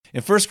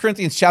In 1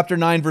 Corinthians chapter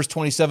 9, verse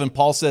 27,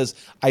 Paul says,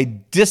 I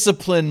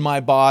discipline my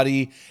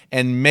body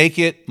and make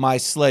it my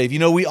slave. You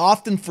know, we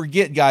often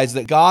forget, guys,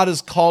 that God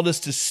has called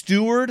us to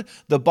steward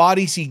the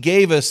bodies he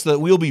gave us so that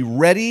we'll be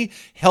ready,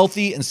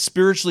 healthy, and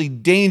spiritually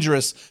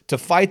dangerous to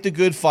fight the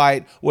good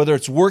fight, whether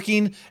it's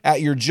working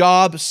at your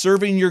job,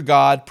 serving your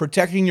God,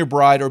 protecting your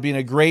bride, or being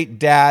a great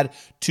dad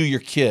to your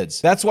kids.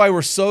 That's why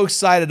we're so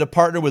excited to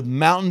partner with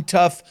Mountain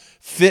Tough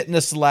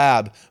Fitness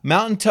Lab.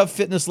 Mountain Tough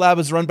Fitness Lab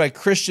is run by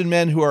Christian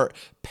men who are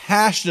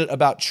passionate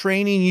about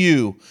training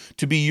you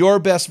to be your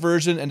best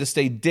version and to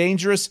stay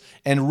dangerous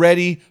and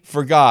ready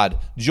for God.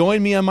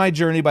 Join me on my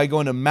journey by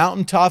going to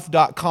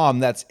mountaintough.com.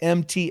 That's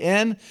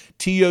MTNTOUGH,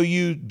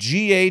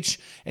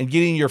 and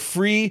getting your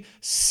free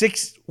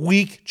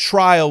 6-week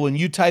trial when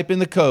you type in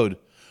the code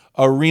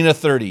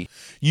ARENA30.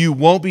 You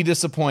won't be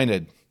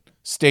disappointed.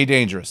 Stay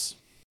dangerous.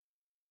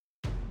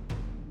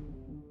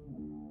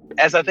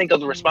 As I think of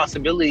the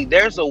responsibility,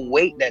 there's a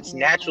weight that's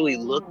naturally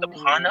looked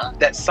upon us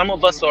that some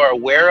of us are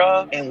aware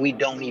of and we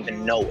don't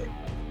even know it.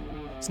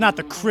 It's not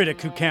the critic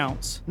who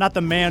counts, not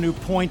the man who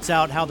points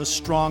out how the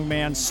strong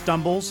man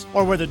stumbles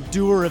or where the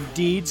doer of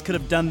deeds could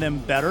have done them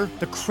better.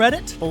 The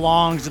credit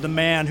belongs to the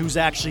man who's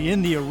actually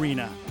in the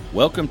arena.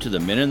 Welcome to the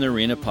Men in the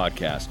Arena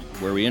podcast,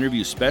 where we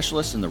interview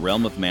specialists in the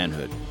realm of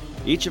manhood.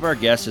 Each of our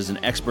guests is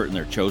an expert in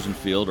their chosen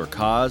field or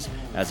cause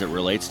as it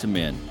relates to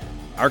men.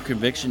 Our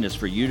conviction is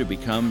for you to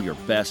become your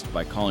best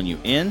by calling you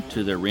in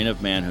to the arena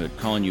of manhood,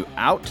 calling you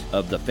out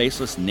of the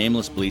faceless,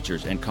 nameless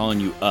bleachers, and calling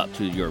you up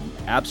to your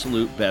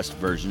absolute best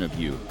version of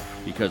you.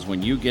 Because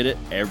when you get it,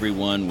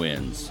 everyone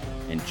wins.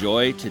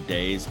 Enjoy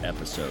today's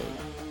episode.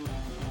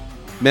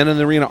 Men in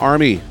the Arena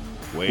Army,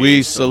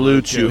 we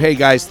salute you. Hey,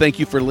 guys, thank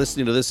you for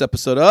listening to this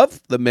episode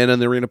of the Men in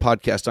the Arena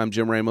podcast. I'm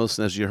Jim Ramos,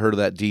 and as you heard of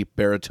that deep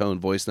baritone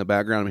voice in the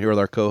background, I'm here with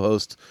our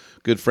co-host,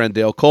 good friend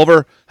Dale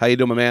Culver. How you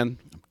doing, my man?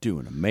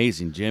 Doing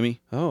amazing,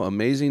 Jimmy. Oh,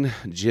 amazing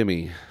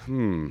Jimmy.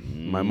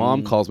 My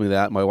mom calls me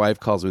that. My wife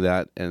calls me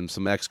that. And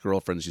some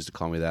ex-girlfriends used to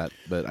call me that.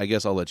 But I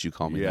guess I'll let you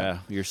call me that. Yeah,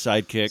 your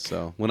sidekick.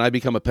 So when I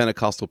become a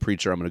Pentecostal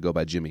preacher, I'm going to go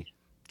by Jimmy.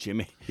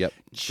 Jimmy. Yep,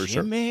 for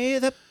sure. Jimmy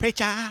the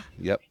preacher.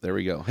 Yep, there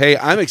we go. Hey,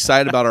 I'm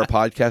excited about our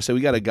podcast. So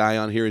we got a guy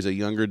on here. He's a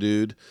younger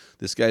dude.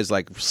 This guy's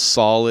like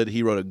solid.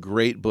 He wrote a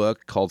great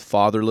book called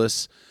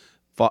Fatherless.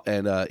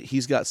 And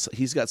he's got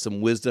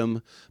some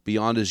wisdom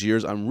beyond his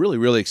years. I'm really,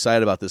 really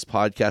excited about this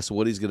podcast and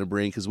what he's going to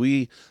bring, because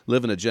we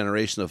live in a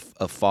generation of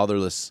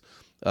fatherless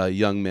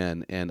young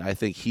men, and I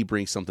think he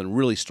brings something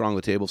really strong to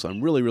the table. So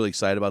I'm really, really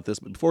excited about this.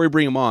 But before we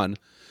bring him on,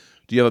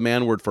 do you have a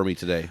man word for me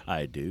today?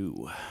 I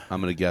do. I'm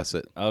going to guess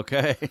it.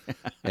 Okay.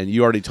 And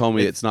you already told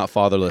me it's not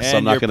fatherless, so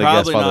I'm not going to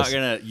guess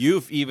fatherless.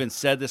 You've even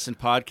said this in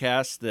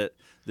podcasts that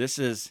this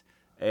is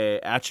an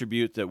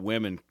attribute that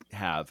women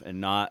have and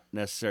not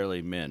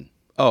necessarily men.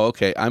 Oh,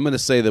 okay. I'm going to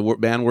say the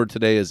man word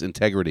today is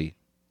integrity.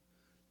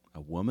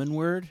 A woman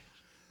word?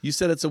 You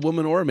said it's a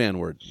woman or a man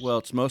word. Well,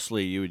 it's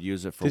mostly you would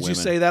use it for women. Did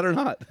you say that or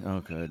not? Oh,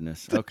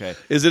 goodness. Okay.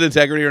 Is it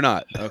integrity or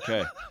not?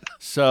 Okay.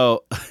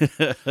 So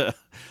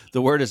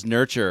the word is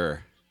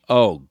nurturer.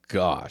 Oh,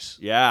 gosh.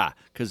 Yeah,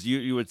 because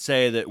you would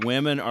say that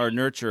women are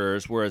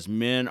nurturers, whereas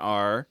men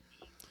are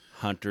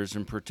hunters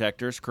and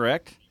protectors,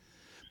 correct?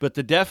 But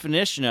the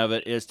definition of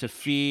it is to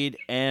feed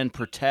and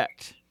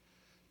protect,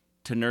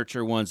 to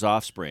nurture one's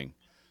offspring.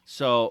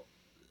 So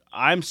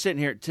I'm sitting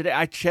here today.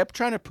 I kept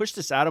trying to push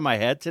this out of my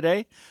head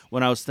today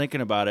when I was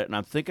thinking about it, and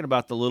I'm thinking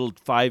about the little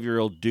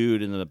 5-year-old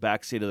dude in the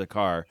back seat of the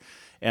car.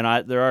 And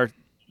there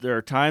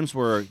are times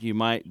where you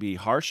might be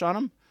harsh on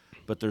him,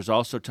 but there's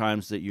also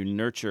times that you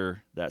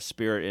nurture that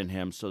spirit in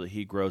him so that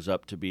he grows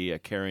up to be a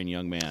caring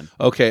young man.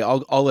 Okay,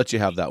 I'll let you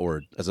have that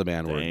word as a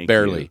man word.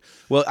 Barely.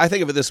 Well, I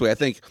think of it this way. I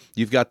think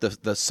you've got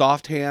the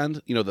soft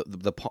hand, you know,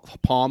 the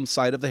palm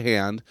side of the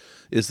hand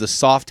is the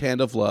soft hand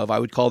of love. I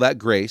would call that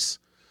grace.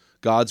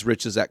 God's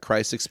riches at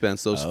Christ's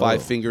expense, those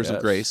 5 fingers of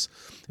grace.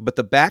 But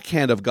the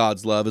backhand of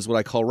God's love is what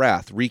I call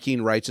wrath,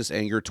 wreaking righteous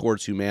anger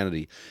towards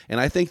humanity. And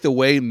I think the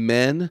way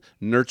men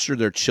nurture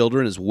their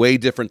children is way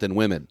different than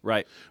women.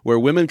 Right. Where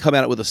women come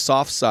at it with a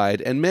soft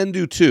side, and men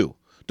do too.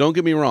 Don't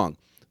get me wrong.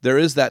 There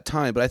is that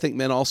time, but I think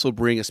men also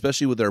bring,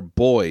 especially with their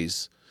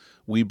boys,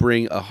 we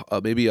bring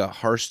maybe a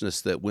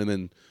harshness that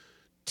women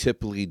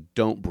typically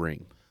don't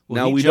bring.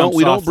 Well, now we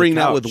don't bring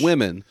that with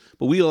women,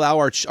 but we allow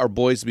our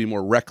boys to be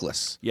more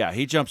reckless. Yeah,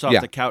 he jumps off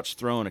the couch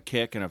throwing a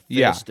kick and a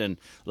fist and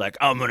like,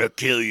 I'm gonna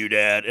kill you,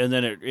 Dad, and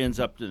then it ends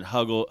up in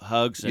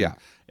hugs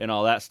and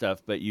all that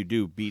stuff. But you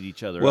do beat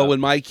each other up. Well, when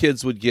my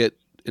kids would get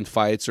in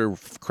fights or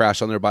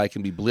crash on their bike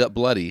and be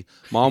bloody,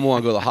 Mom would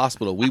want to go to the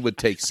hospital. We would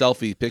take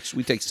pictures.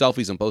 We take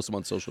selfies and post them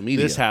on social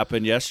media. This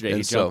happened yesterday. And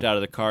he jumped out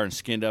of the car and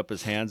skinned up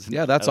his hands.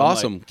 Yeah, that's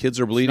awesome. Like, kids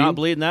are bleeding. Not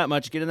bleeding that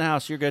much. Get in the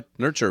house. You're good.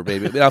 Nurture,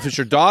 baby. Now, if it's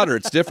your daughter,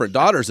 it's different.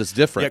 Daughters, it's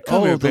different. Yeah,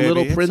 come here, the baby.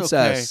 little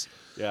princess. Okay.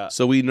 Yeah.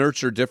 So we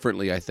nurture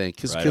differently, I think,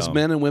 because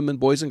men and women,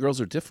 boys and girls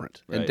are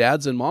different, and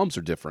dads and moms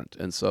are different.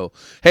 And so,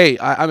 hey,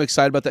 I'm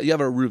excited about that. You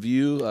have a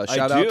review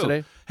shout out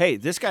today? Hey,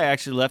 this guy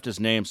actually left his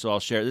name, so I'll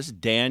share. This is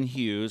Dan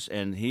Hughes,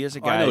 and he is a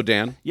guy. I know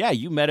Dan. Yeah,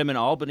 you met him in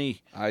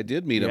Albany. I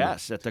did meet him.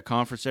 Yes, at the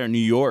conference there in New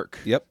York.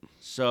 Yep.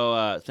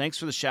 So thanks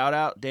for the shout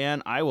out,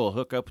 Dan. I will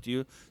hook up with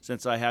you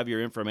since I have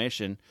your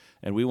information,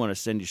 and we want to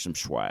send you some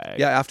swag.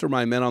 Yeah, after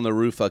my Men on the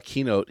Roof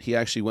keynote, he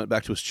actually went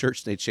back to his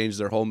church and they changed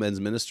their whole men's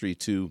ministry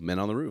to Men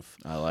on the Roof.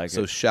 I like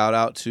So it. shout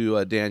out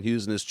to Dan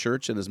Hughes and his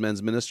church and his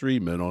men's ministry,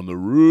 Men on the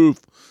Roof.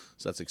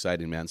 So that's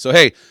exciting, man. So,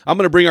 hey, I'm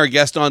going to bring our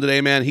guest on today,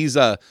 man. He's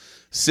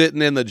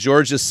sitting in the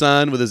Georgia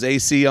sun with his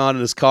AC on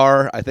in his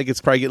car. I think it's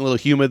probably getting a little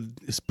humid.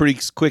 It's pretty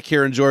quick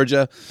here in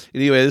Georgia.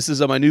 Anyway, this is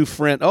my new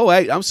friend. Oh,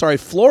 hey, I'm sorry,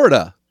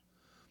 Florida.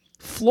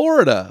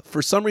 Florida.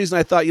 For some reason,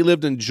 I thought you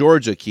lived in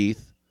Georgia,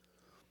 Keith.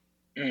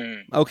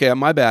 Okay,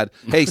 my bad.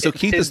 Hey, so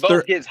Keith His is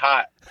boat gets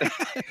hot.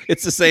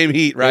 It's the same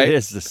heat, right? It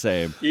is the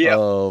same. Yeah.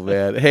 Oh,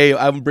 man. Hey,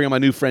 I'm bringing my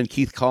new friend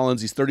Keith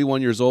Collins. He's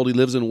 31 years old. He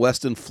lives in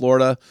Weston,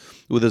 Florida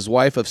with his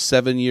wife of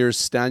 7 years,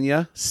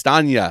 Stanya.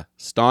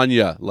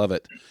 Love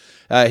it.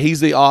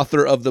 He's the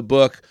author of the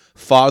book,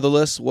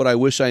 Fatherless, What I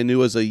Wish I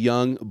Knew as a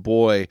Young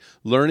Boy,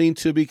 Learning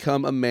to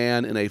Become a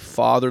Man in a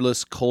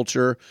Fatherless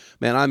Culture.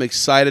 Man, I'm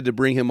excited to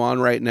bring him on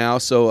right now.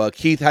 So,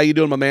 Keith, how you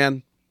doing, my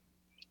man?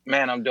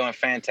 Man, I'm doing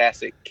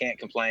fantastic. Can't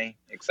complain.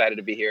 Excited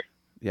to be here.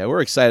 Yeah,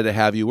 we're excited to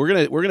have you.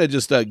 We're gonna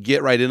just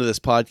get right into this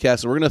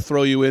podcast, and we're gonna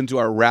throw you into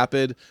our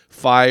rapid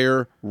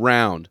fire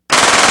round.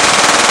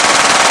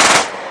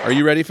 Are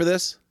you ready for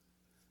this?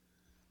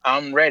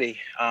 I'm ready.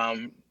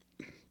 I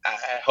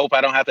hope I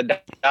don't have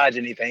to dodge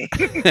anything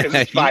because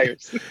it's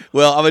fires.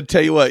 Well, I'm gonna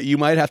tell you what. You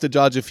might have to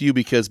dodge a few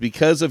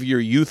because of your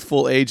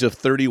youthful age of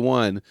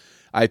 31.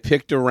 I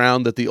picked a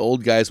round that the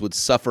old guys would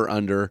suffer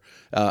under.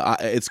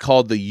 It's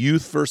called the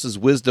Youth versus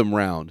Wisdom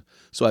round.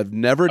 So I've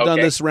never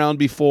done this round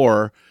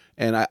before.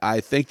 And I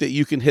think that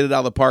you can hit it out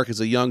of the park as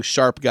a young,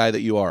 sharp guy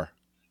that you are.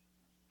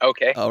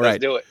 Okay, all right.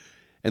 Let's do it.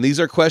 And these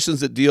are questions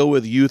that deal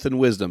with youth and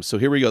wisdom. So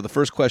here we go. The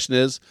first question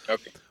is,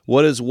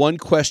 what is one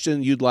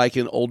question you'd like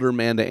an older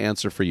man to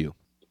answer for you?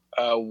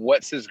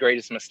 What's his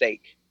greatest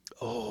mistake?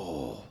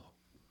 Oh.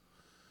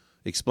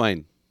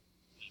 Explain.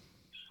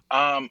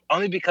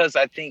 Only because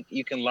I think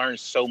you can learn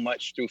so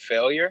much through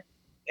failure.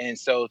 And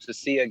so to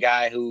see a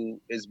guy who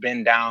has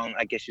been down,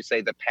 I guess you say,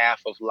 the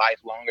path of life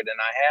longer than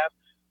I have,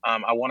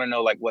 I want to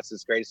know, like, what's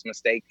his greatest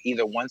mistake?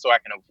 Either one, so I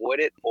can avoid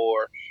it,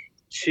 or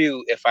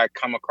two, if I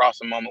come across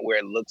a moment where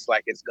it looks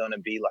like it's going to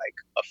be like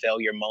a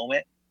failure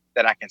moment,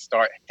 that I can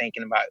start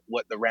thinking about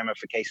what the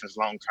ramifications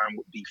long-term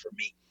would be for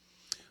me.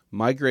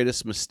 My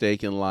greatest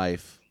mistake in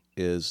life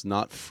is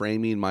not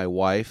framing my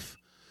wife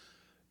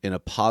in a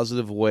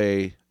positive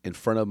way in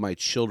front of my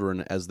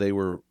children as they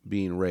were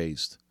being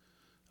raised.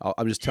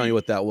 I'm just telling you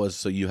what that was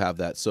so you have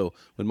that. So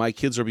when my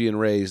kids are being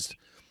raised,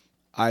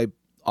 I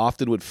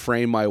often would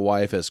frame my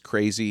wife as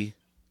crazy,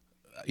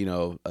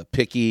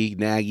 picky,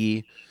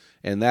 naggy,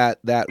 and that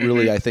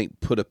really, I think,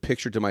 put a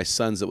picture to my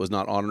sons that was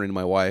not honoring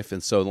my wife.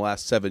 And so in the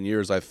last 7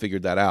 years, I've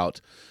figured that out,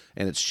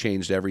 and it's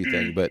changed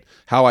everything. But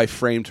how I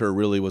framed her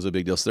really was a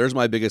big deal. So there's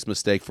my biggest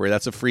mistake for you.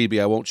 That's a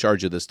freebie. I won't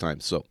charge you this time.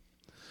 So.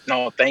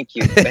 No, thank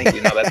you. Thank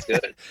you. No, that's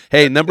good.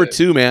 Hey, that's number good.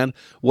 2, man,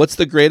 what's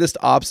the greatest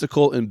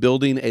obstacle in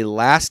building a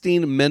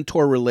lasting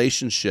mentor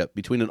relationship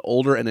between an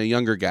older and a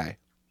younger guy?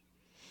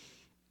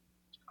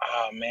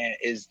 Oh, man,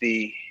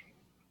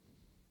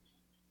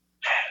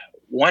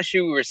 once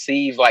you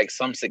receive like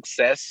some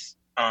success,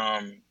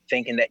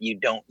 thinking that you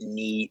don't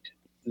need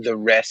the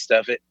rest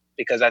of it,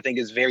 because I think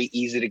it's very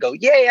easy to go,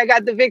 yay, I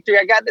got the victory,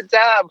 I got the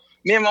job,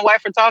 me and my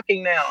wife are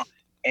talking now.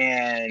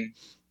 And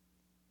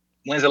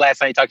when's the last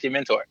time you talked to your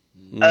mentor?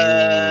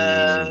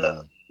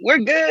 We're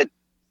good.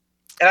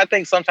 And I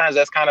think sometimes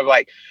that's kind of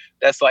like,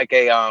 that's like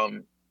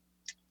a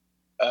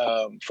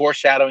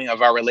foreshadowing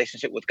of our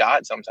relationship with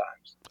God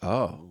sometimes.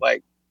 Oh.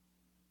 Like,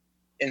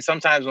 and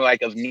sometimes when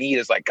like of need,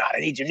 it's like, God, I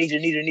need you.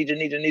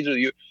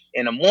 You're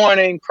in the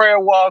morning, prayer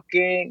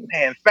walking,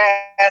 man,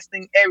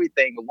 fasting,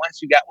 everything. But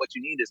once you got what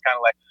you need, it's kind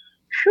of like,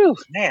 whew,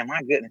 man,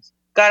 my goodness.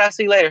 God, I'll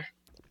see you later.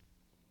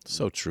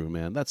 So true,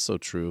 man. That's so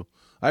true.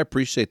 I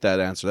appreciate that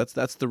answer.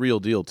 That's the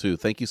real deal too.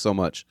 Thank you so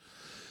much.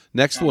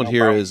 Next one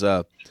here is,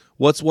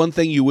 what's one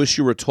thing you wish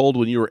you were told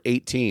when you were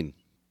 18?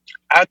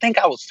 I think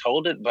I was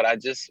told it, but I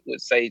just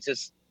would say,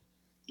 just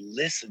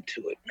listen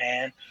to it,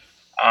 man.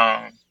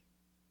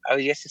 I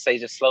would just say,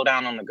 just slow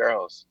down on the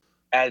girls.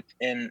 And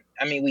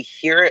I mean, we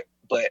hear it,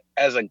 but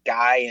as a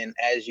guy, and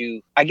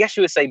I guess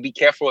you would say, be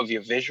careful of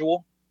your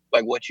visual,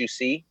 like what you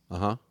see,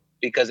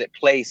 because it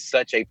plays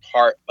such a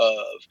part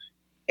of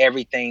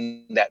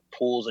everything that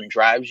pulls and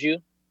drives you.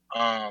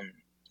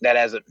 That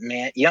as a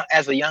man,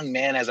 as a young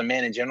man, as a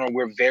man in general,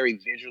 we're very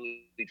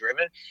visually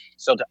driven.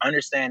 So to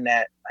understand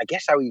that, I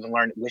guess I even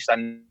learned, wish I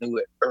knew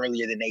it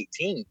earlier than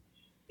 18,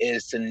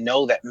 is to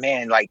know that,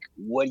 man, like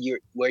where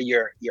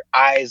your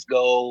eyes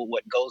go,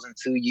 what goes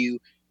into you,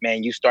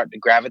 man, you start to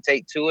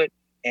gravitate to it,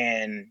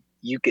 and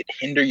you could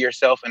hinder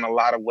yourself in a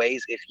lot of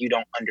ways if you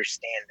don't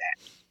understand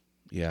that.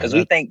 Yeah. Because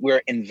we think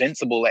we're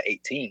invincible at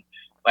 18.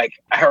 Like,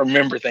 I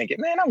remember thinking,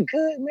 man, I'm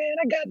good, man,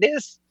 I got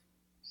this.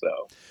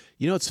 So,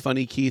 You know, it's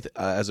funny, Keith,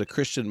 as a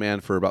Christian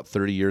man for about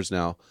 30 years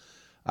now,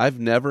 I've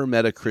never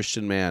met a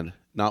Christian man,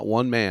 not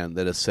one man,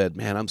 that has said,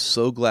 man, I'm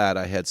so glad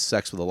I had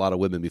sex with a lot of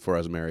women before I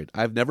was married.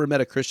 I've never met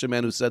a Christian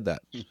man who said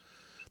that.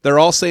 They're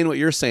all saying what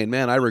you're saying.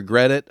 Man, I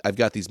regret it. I've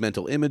got these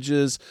mental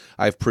images.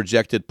 I've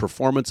projected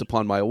performance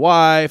upon my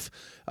wife.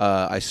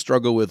 I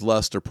struggle with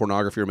lust or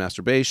pornography or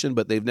masturbation.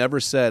 But they've never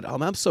said, oh,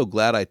 I'm so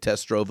glad I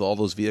test drove all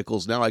those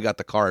vehicles. Now I got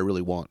the car I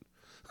really want.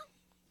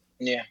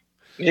 yeah,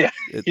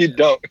 you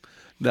don't.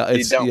 No,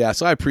 yeah.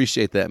 So I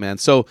appreciate that, man.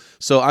 So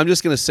I'm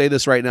just going to say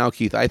this right now,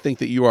 Keith. I think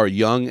that you are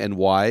young and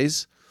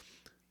wise.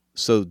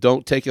 So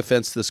don't take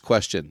offense to this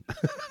question.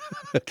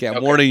 Okay,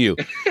 I'm warning you.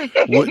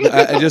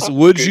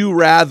 Would you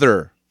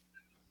rather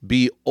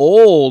be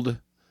old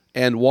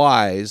and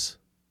wise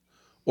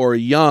or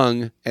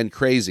young and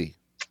crazy?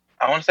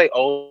 I want to say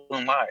old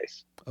and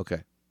wise.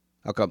 Okay.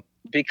 How come?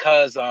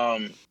 Because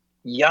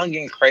young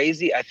and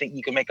crazy, I think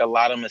you can make a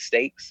lot of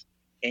mistakes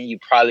and you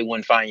probably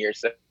wouldn't find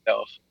yourself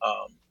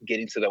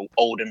getting to the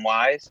old and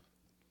wise.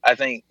 I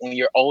think when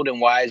you're old and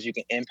wise, you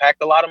can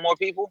impact a lot of more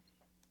people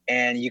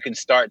and you can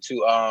start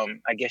to,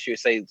 I guess you would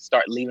say,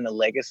 start leaving a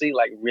legacy,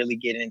 like really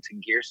get into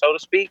gear, so to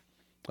speak.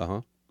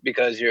 Uh-huh.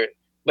 Because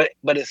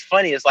but it's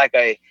funny. It's like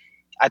I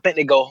think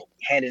they go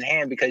hand in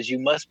hand because you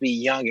must be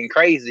young and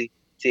crazy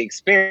to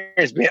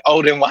experience being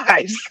old and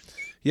wise.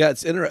 Yeah,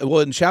 it's interesting.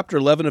 Well, in chapter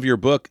 11 of your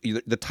book,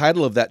 the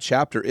title of that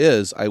chapter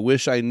is, I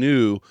wish I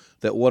knew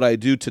that what I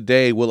do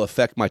today will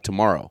affect my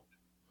tomorrow,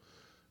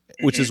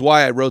 which is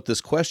why I wrote this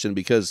question,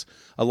 because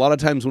a lot of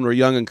times when we're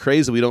young and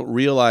crazy, we don't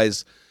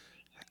realize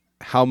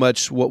how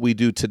much what we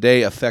do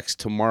today affects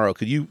tomorrow.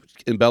 Could you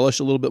embellish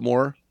a little bit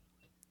more?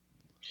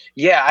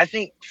 Yeah, I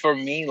think for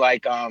me,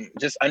 like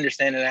just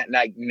understanding that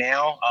like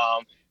now,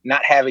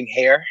 not having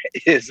hair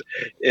is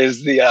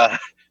the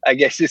I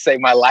guess you say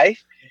my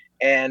life.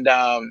 And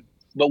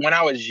but when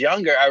I was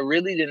younger, I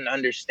really didn't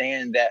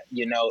understand that,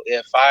 you know,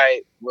 if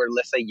I were,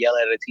 let's say, yell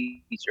at a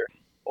teacher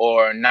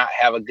or not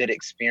have a good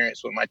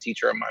experience with my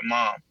teacher or my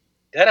mom,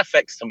 that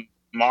affects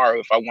tomorrow.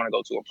 If I want to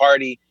go to a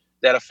party,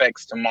 that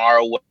affects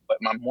tomorrow what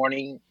my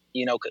morning,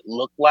 you know, could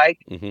look like.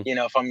 Mm-hmm. You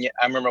know,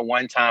 I remember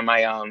one time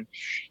I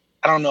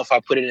don't know if I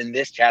put it in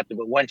this chapter,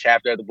 but one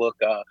chapter of the book,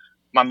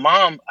 my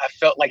mom, I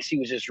felt like she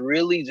was just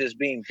really just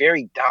being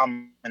very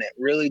dominant,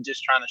 really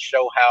just trying to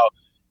show how,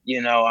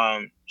 you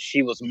know,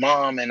 she was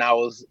mom and I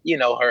was, you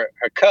know, her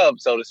cub,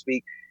 so to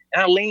speak.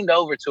 And I leaned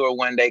over to her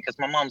one day because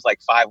my mom's like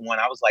 5'1",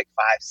 I was like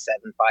 5'7",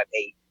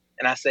 5'8",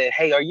 and I said,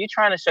 "Hey, are you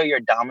trying to show your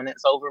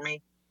dominance over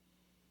me?"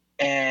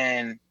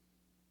 And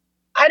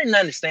I didn't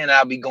understand that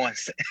I'd be going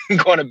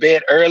to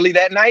bed early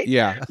that night.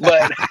 Yeah,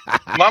 but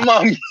my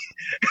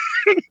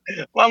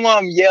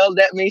mom yelled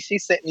at me. She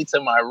sent me to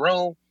my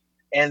room,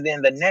 and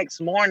then the next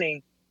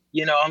morning,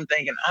 you know, I'm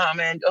thinking, oh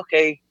man,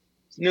 okay,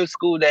 it's new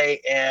school day,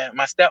 and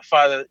my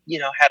stepfather, you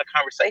know, had a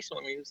conversation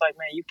with me. He was like,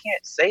 "Man, you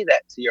can't say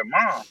that to your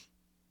mom."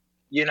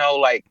 You know,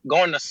 like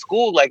going to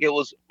school, like it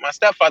was my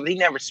stepfather. He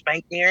never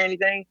spanked me or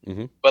anything,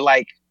 mm-hmm. but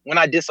like when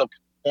I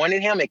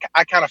disappointed him,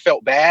 I kind of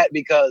felt bad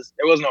because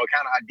there was no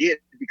kind of I did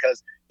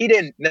because he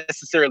didn't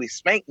necessarily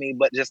spank me,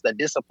 but just the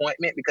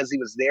disappointment because he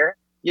was there.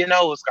 You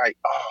know, it's like,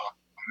 oh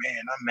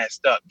man, I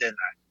messed up, didn't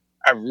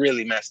I? I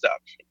really messed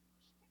up.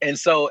 And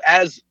so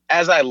as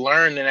I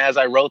learned and as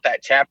I wrote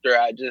that chapter,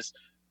 I just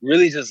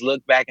really just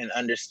looked back and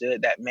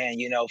understood that, man,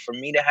 you know, for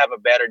me to have a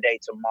better day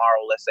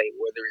tomorrow, let's say,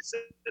 whether it's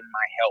in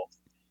my health,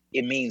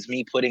 it means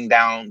me putting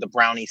down the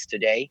brownies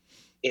today.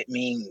 It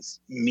means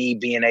me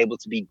being able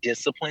to be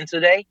disciplined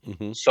today.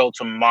 Mm-hmm. So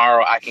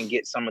tomorrow I can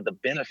get some of the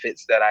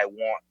benefits that I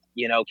want.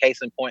 You know, case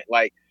in point,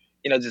 like,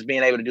 you know, just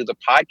being able to do the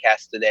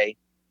podcast today,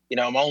 you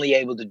know, I'm only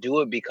able to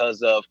do it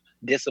because of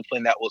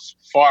discipline that was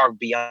far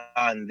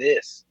beyond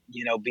this,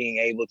 you know, being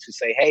able to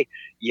say, hey,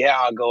 yeah,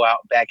 I'll go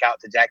back out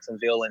to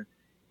Jacksonville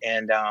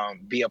and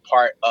be a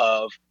part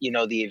of, you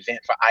know, the event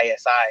for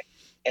ISI.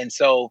 And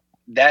so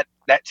that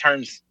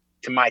turns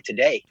to my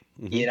today.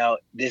 Mm-hmm. You know,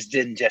 this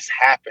didn't just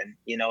happen.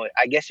 You know,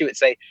 I guess you would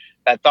say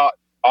that thought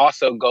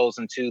also goes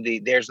into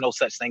there's no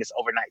such thing as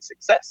overnight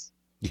success.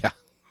 Yeah.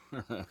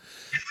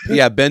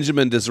 Yeah.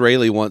 Benjamin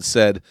Disraeli once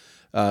said,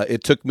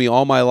 it took me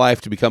all my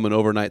life to become an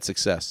overnight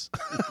success.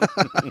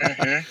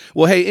 Mm-hmm.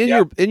 Well, hey,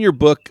 in your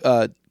book,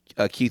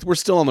 Keith, we're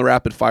still on the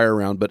rapid fire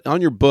round, but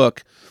on your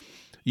book,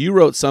 you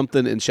wrote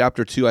something in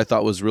chapter 2 I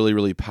thought was really,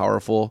 really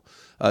powerful.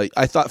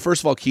 I thought,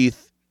 first of all,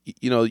 Keith,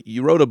 you know,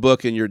 you wrote a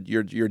book and your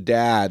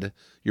dad,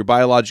 your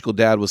biological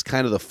dad, was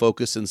kind of the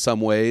focus in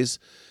some ways.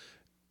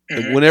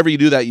 Mm-hmm. Whenever you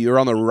do that, you're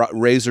on the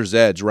razor's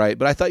edge, right?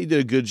 But I thought you did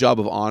a good job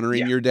of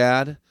honoring your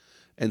dad.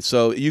 And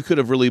so you could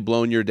have really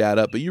blown your dad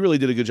up, but you really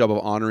did a good job of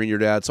honoring your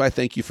dad. So I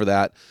thank you for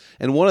that.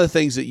 And one of the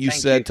things that you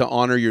said to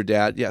honor your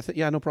dad,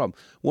 no problem.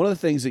 One of the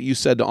things that you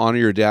said to honor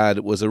your dad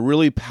was a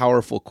really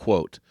powerful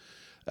quote.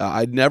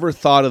 I'd never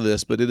thought of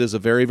this, but it is a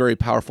very, very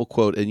powerful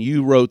quote. And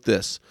you wrote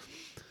this: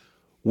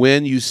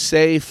 when you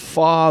say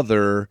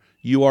father,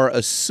 you are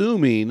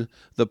assuming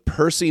the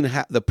person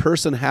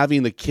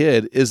having the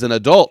kid is an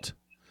adult.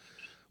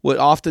 what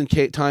often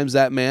times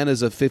that man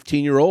is a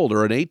 15-year-old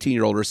or an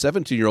 18-year-old or a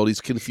 17-year-old.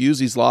 He's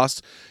confused. He's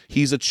lost.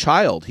 He's a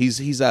child.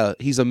 He's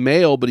a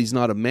male, but he's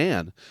not a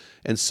man.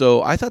 And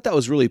so I thought that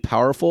was really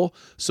powerful.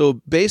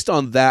 So based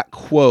on that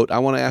quote, I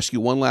want to ask you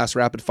one last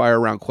rapid fire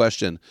round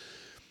question.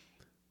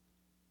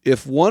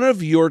 If one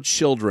of your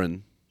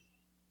children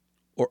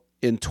or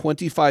in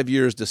 25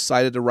 years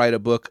decided to write a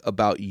book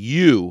about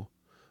you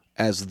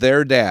as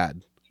their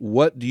dad,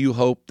 what do you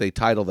hope they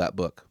title that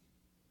book?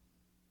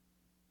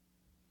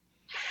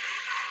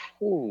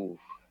 Ooh.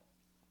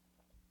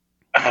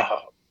 Oh.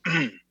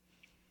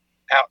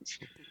 Ouch.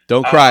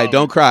 Don't cry.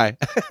 Don't cry.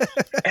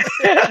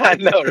 I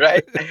know,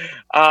 right?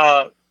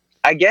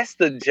 I guess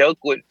the joke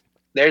would,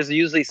 there's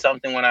usually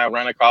something when I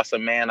run across a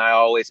man, I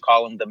always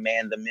call him the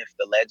man, the myth,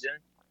 the legend.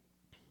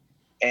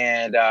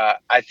 And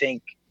I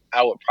think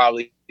I would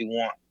probably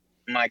want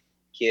my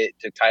kid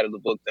to title the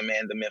book The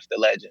Man, the Myth, the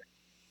Legend.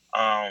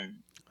 I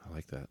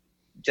like that.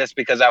 Just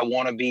because I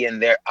want to be in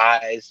their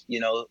eyes,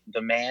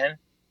 the man,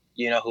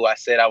 who I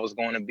said I was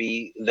going to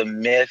be, the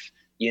myth,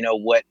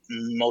 what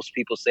most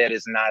people said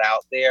is not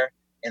out there.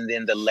 And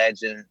then the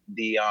legend,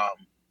 the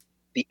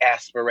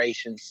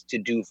aspirations to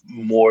do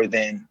more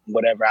than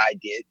whatever I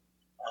did.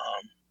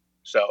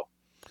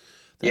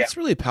 That's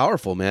really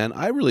powerful, man.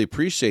 I really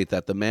appreciate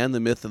that. The man, the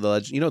myth, and the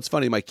legend. It's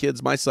funny.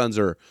 My sons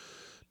are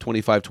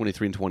 25,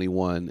 23, and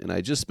 21, and I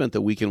just spent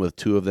the weekend with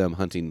two of them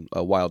hunting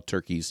wild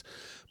turkeys.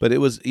 But it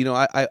was,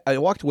 I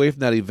walked away from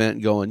that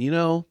event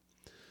going,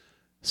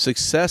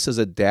 success as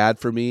a dad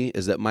for me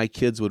is that my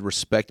kids would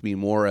respect me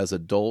more as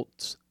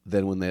adults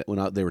than when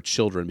they were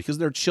children. Because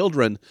they're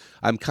children,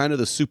 I'm kind of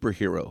the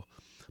superhero.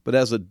 But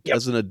as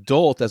an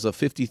adult, as a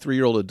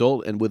 53-year-old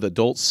adult and with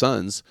adult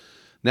sons,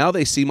 now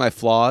they see my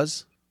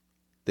flaws.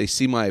 They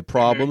see my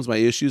problems, my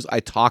issues. I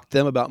talk to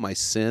them about my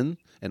sin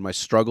and my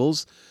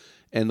struggles.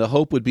 And the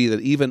hope would be that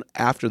even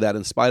after that,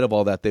 in spite of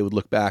all that, they would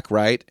look back,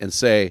 right, and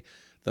say,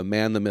 the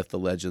man, the myth, the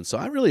legend. So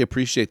I really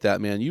appreciate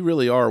that, man. You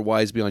really are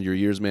wise beyond your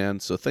years, man.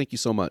 So thank you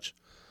so much.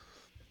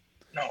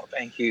 No,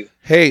 thank you.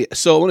 Hey,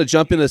 so I want to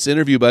jump into this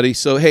interview, buddy.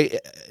 So, hey,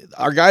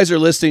 our guys are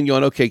listening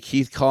going, okay,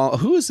 Keith,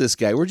 who is this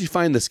guy? Where'd you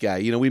find this guy?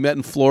 We met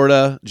in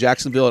Florida,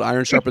 Jacksonville at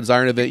Iron Sharpens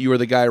Iron event. You were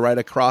the guy right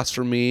across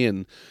from me,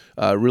 and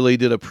really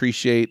did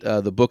appreciate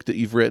the book that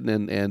you've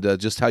written and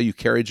just how you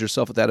carried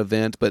yourself at that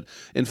event. But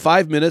in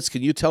 5 minutes,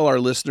 can you tell our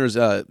listeners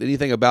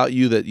anything about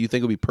you that you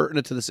think will be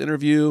pertinent to this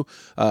interview,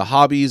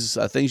 hobbies,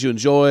 things you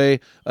enjoy,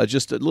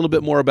 just a little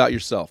bit more about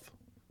yourself?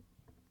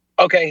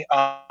 Okay.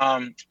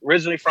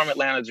 Originally from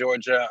Atlanta,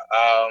 Georgia.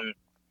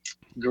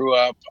 Grew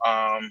up,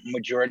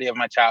 majority of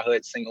my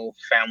childhood, single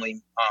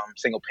family,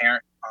 single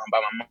parent by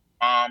my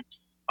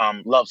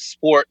mom. Love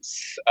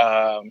sports.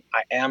 I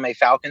am a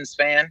Falcons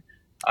fan.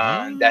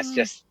 That's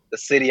just the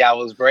city I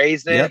was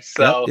raised in.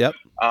 Yep.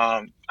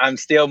 I'm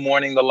still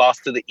mourning the loss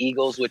to the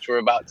Eagles, which were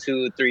about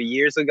 2 or 3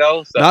 years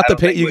ago. So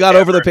not you got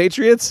over the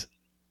Patriots?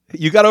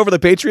 You got over the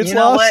Patriots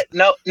loss? What?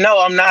 No,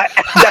 I'm not.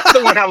 That's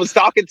the one I was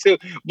talking to.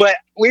 But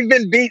we've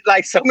been beat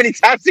like so many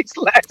times these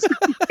last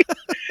week.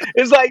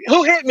 It's like,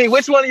 who hit me?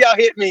 Which one of y'all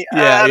hit me?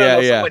 I don't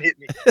know. Someone hit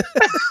me.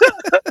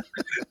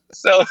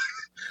 So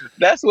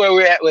that's where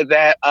we're at with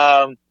that.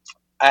 I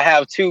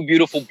have 2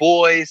 beautiful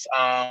boys.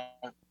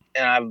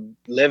 And I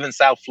live in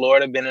South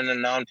Florida, been in the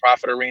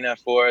nonprofit arena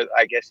for,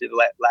 I guess, the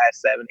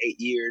last 7-8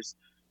 years.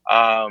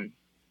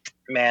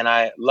 Man,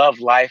 I love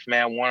life,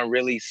 man. I want to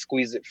really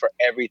squeeze it for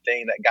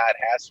everything that God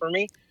has for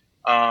me.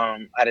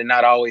 I did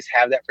not always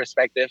have that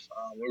perspective.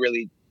 We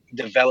really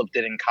developed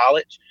it in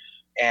college.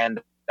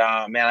 And,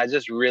 man, I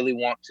just really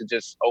want to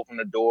just open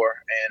the door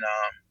and,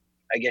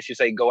 I guess you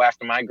say, go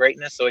after my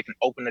greatness so it can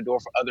open the door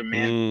for other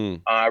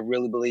men. I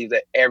really believe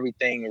that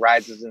everything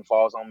rises and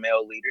falls on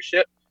male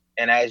leadership.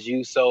 And as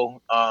you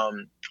so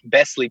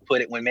bestly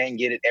put it, when men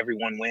get it,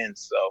 everyone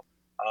wins. So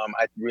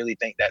I really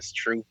think that's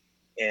true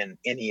in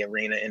any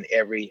arena, in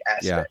every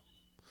aspect. Yeah.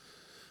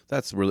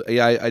 That's really,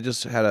 I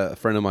just had a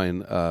friend of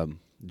mine,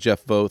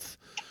 Jeff Voth.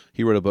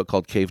 He wrote a book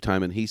called Cave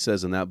Time, and he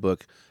says in that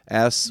book,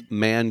 as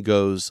man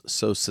goes,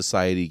 so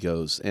society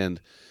goes.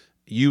 And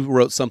you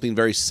wrote something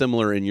very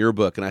similar in your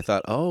book, and I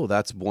thought, oh,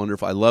 that's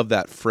wonderful. I love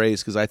that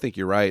phrase because I think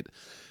you're right.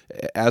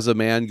 As a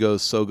man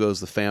goes, so goes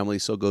the family,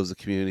 so goes the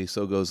community,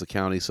 so goes the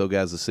county, so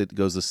goes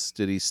the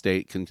city,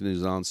 state,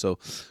 continues on. So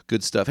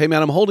good stuff. Hey,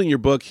 man, I'm holding your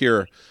book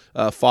here,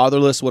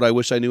 Fatherless, What I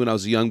Wish I Knew When I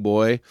Was a Young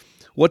Boy.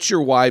 What's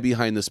your why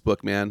behind this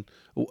book, man?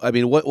 I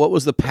mean, what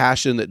was the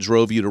passion that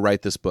drove you to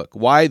write this book?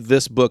 Why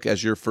this book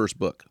as your first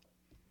book?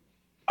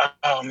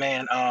 Oh,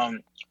 man.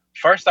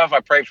 First off, I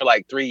prayed for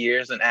like 3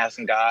 years and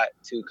asking God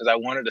to, because I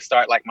wanted to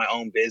start like my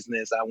own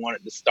business. I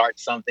wanted to start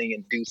something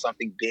and do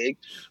something big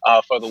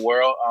for the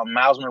world.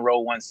 Miles Monroe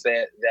once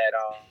said that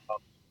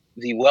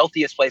the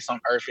wealthiest place on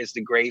earth is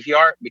the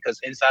graveyard, because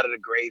inside of the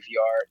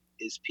graveyard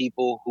is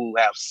people who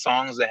have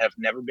songs that have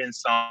never been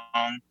sung,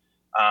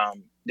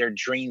 their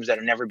dreams that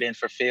have never been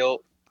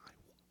fulfilled.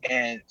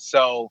 And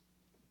so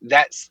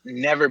that's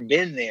never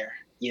been there.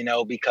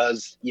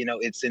 because,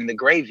 it's in the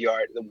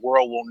graveyard. The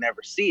world will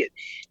never see it.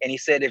 And he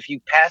said, if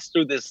you pass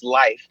through this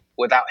life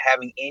without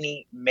having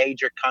any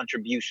major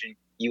contribution,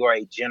 you are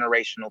a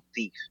generational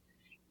thief.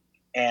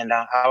 And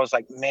I was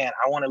like, man,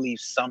 I want to leave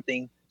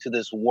something to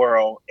this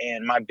world.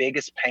 And my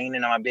biggest pain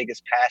and my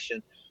biggest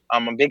passion,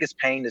 my biggest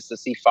pain is to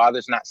see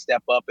fathers not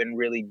step up and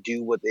really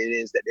do what it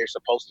is that they're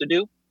supposed to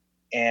do.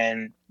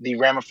 And the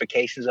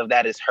ramifications of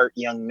that is hurt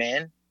young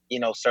men,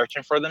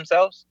 searching for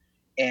themselves.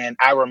 And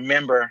I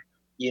remember,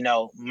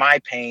 my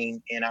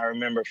pain, and I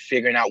remember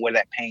figuring out where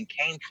that pain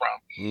came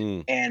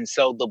from. And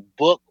so the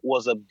book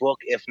was a book.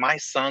 If my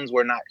sons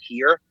were not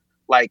here,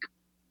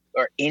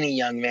 or any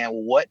young man,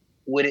 what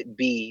would it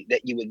be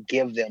that you would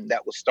give them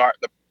that would start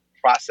the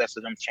process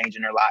of them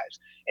changing their lives?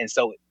 And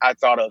so I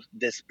thought of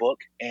this book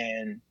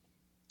and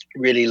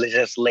really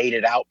just laid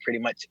it out, pretty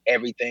much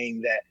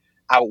everything that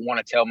I would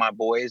want to tell my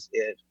boys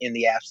in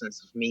the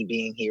absence of me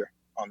being here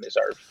on this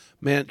earth.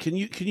 Man, can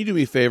you do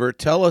me a favor?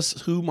 Tell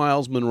us who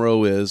Myles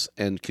Munroe is,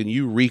 and can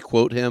you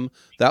re-quote him?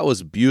 That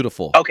was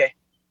beautiful. Okay.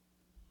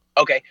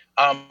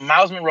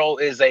 Myles Munroe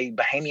is a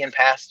Bahamian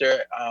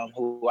pastor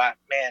who I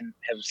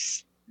have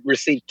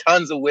received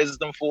tons of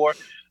wisdom for.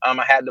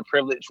 I had the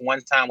privilege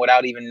one time,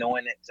 without even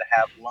knowing it, to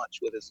have lunch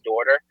with his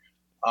daughter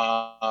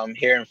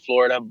here in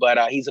Florida. But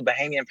he's a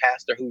Bahamian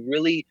pastor who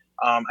really,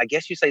 I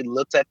guess you say,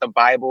 looks at the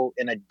Bible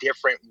in a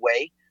different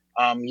way.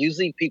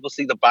 Usually people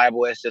see the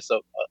Bible as just a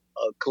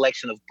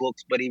collection of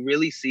books, but he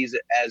really sees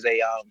it as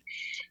a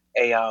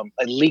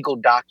legal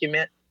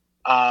document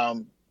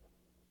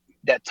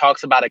that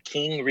talks about a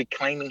king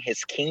reclaiming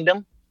his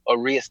kingdom or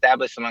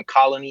reestablishing a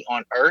colony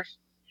on earth.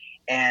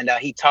 And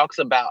he talks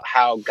about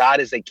how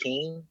God is a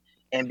king.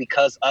 And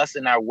because us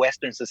in our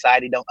Western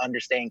society don't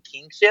understand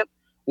kingship,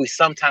 we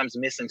sometimes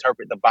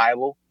misinterpret the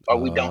Bible, or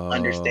we don't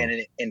understand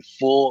it in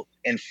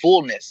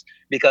fullness.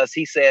 Because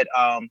he said,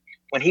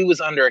 when he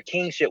was under a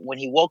kingship, when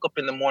he woke up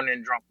in the morning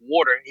and drank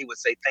water, he would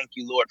say, "Thank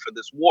you, Lord, for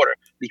this water,"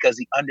 because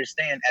he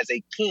understands as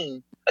a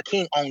king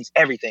owns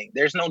everything.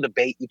 There's no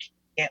debate. You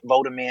can't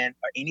vote him in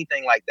or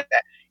anything like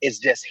that. It's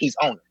just he's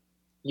owner.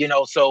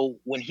 So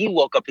when he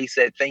woke up, he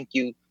said, "Thank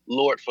you,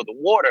 Lord, for the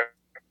water."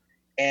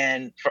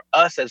 And for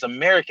us as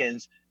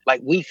Americans,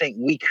 we think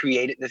we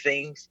created the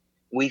things.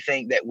 We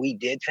think that we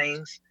did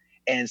things.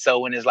 And so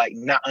when it's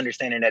not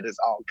understanding that it's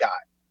all God.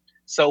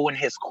 So when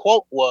his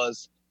quote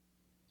was,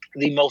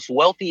 the most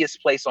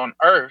wealthiest place on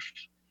earth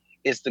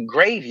is the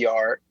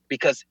graveyard,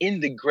 because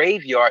in the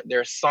graveyard, there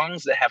are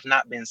songs that have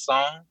not been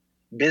sung,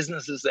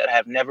 businesses that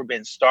have never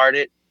been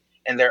started,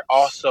 and there are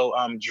also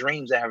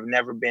dreams that have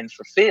never been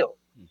fulfilled.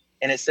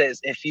 And it says,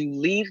 if you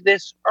leave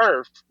this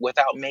earth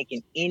without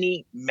making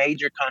any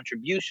major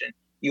contribution,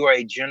 you are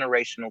a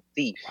generational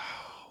thief. Wow.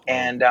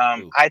 And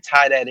I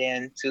tie that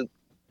into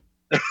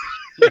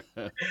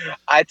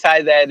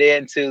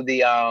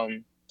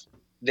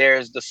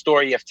there's the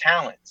story of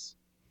talents.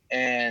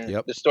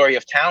 And the story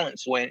of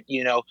talents, when,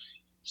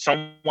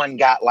 someone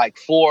got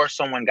 4,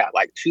 someone got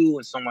 2,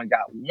 and someone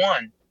got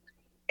 1.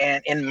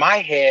 And in my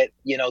head,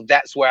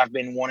 that's where I've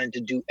been wanting to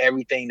do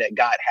everything that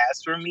God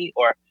has for me,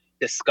 or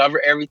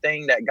discover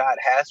everything that God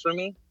has for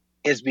me,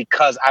 is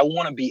because I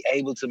want to be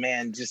able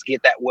to, just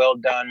get that well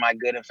done, my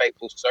good and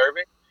faithful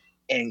servant,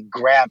 and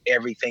grab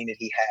everything that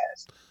he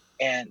has.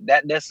 And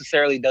that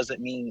necessarily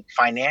doesn't mean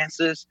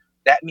finances.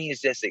 That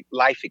means just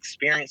life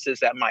experiences.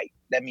 That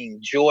mean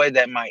joy.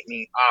 That might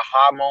mean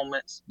aha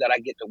moments that I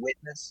get to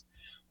witness.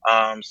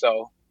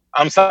 So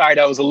I'm sorry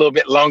that was a little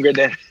bit longer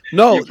than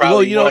you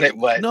probably wanted.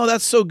 But no,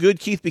 that's so good,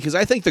 Keith, because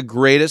I think the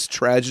greatest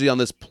tragedy on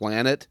this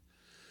planet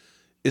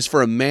is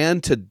for a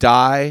man to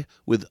die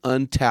with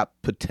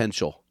untapped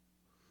potential.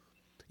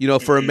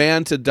 For a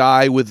man to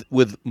die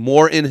with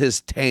more in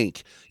his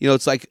tank.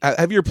 It's like,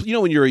 have you,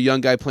 when you're a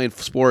young guy playing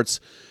sports,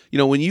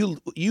 when you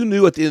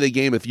knew at the end of the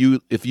game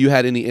if you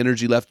had any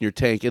energy left in your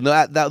tank, and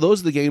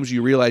those are the games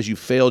you realize you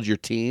failed your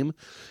team.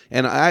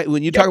 And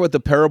when you talk about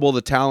the parable of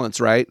the talents,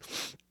 right?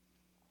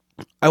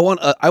 I want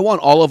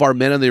all of our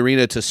men in the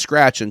arena to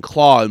scratch and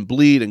claw and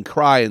bleed and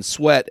cry and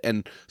sweat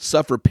and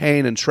suffer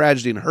pain and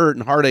tragedy and hurt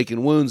and heartache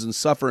and wounds and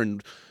suffer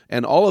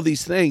and all of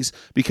these things,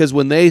 because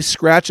when they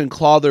scratch and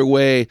claw their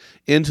way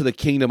into the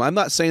kingdom, I'm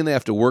not saying they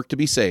have to work to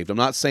be saved. I'm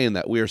not saying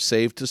that. We are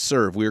saved to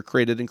serve. We are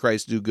created in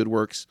Christ to do good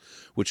works,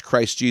 which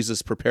Christ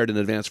Jesus prepared in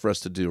advance for us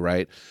to do,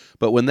 right?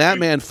 But when that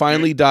man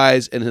finally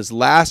dies and his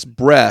last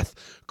breath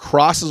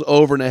crosses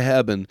over into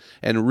heaven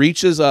and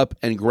reaches up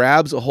and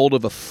grabs a hold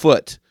of a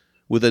foot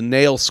with a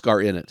nail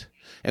scar in it,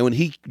 and when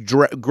he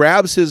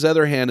grabs his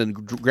other hand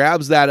and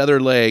grabs that other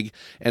leg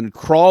and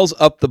crawls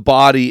up the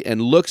body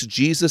and looks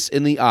Jesus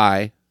in the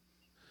eye,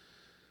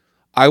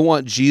 I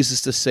want Jesus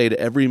to say to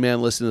every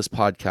man listening to this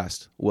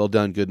podcast, "Well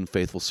done, good and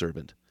faithful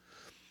servant."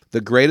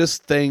 The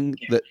greatest thing,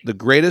 the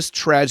greatest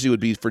tragedy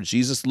would be for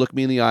Jesus to look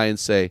me in the eye and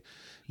say,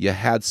 "You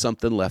had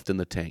something left in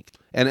the tank."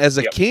 And as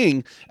a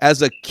king,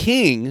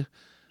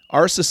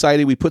 our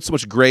society, we put so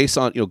much grace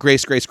on,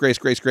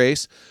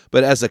 grace.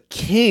 But as a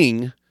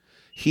king,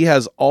 he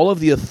has all of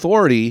the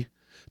authority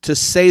to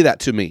say that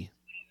to me.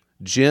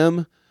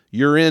 "Jim,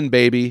 you're in,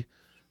 baby.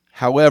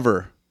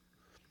 However,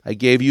 I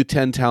gave you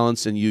 10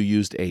 talents and you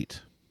used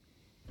 8.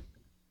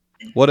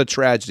 What a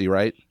tragedy,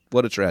 right?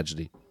 What a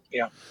tragedy.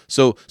 Yeah.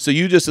 So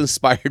you just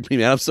inspired me,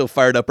 man. I'm so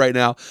fired up right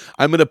now.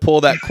 I'm going to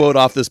pull that quote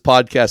off this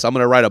podcast. I'm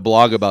going to write a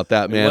blog about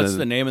that, man. What's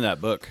the name of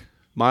that book?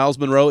 Miles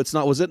Monroe.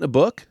 Was it in a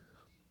book?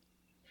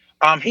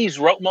 He's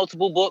wrote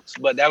multiple books,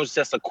 but that was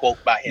just a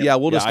quote by him. Yeah,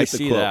 we'll just I get the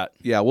see quote. that.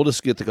 Yeah, we'll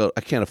just get the quote.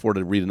 I can't afford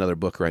to read another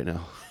book right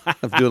now.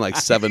 I'm doing like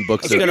 7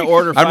 books. I was gonna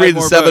order 5 I'm reading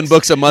more 7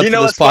 books a month You know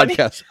for this what's funny?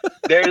 podcast.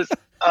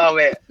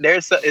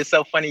 It's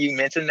so funny you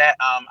mentioned that.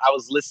 I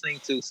was listening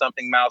to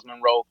something Miles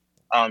Monroe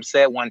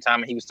said one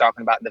time, and he was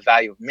talking about the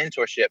value of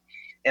mentorship.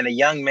 And a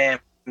young man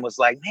was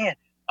like, man,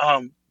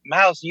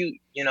 Miles, you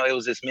know, it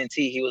was this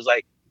mentee. He was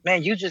like,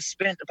 man, you just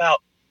spent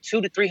about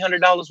 $200 to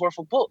 $300 worth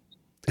of books.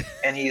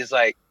 And he's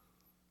like,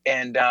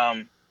 and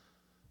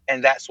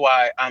that's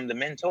why I'm the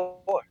mentor.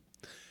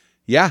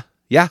 Yeah.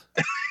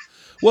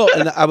 Well,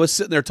 and I was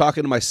sitting there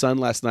talking to my son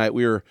last night.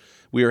 We were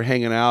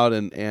hanging out,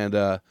 and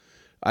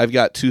I've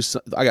got 3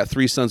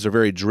 sons that are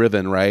very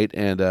driven, right?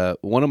 And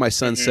one of my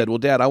sons said, well,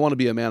 Dad, I want to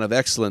be a man of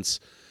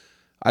excellence.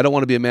 I don't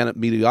want to be a man of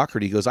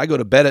mediocrity. He goes, I go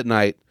to bed at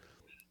night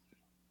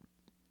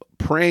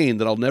praying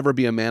that I'll never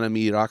be a man of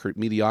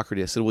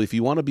mediocrity. I said, well, if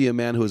you want to be a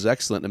man who is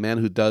excellent, a man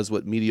who does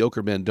what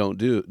mediocre men don't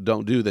do,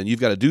 then you've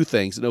got to do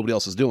things that nobody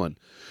else is doing.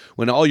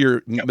 When all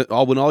your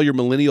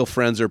millennial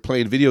friends are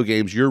playing video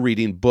games, you're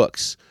reading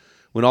books.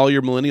 When all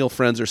your millennial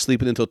friends are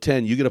sleeping until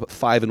 10, you get up at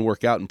 5 and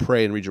work out and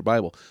pray and read your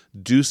Bible.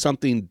 Do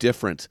something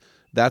different.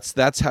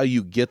 That's how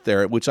you get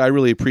there, which I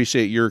really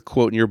appreciate your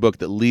quote in your book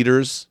that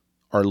leaders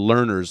are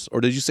learners. Or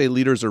did you say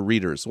leaders are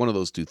readers? One of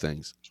those two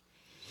things.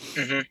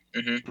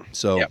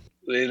 So, yep.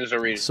 Leaders are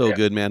readers. So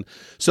good, man.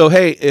 So,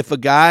 hey, if a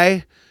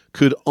guy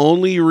could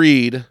only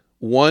read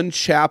one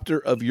chapter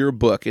of your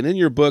book, and in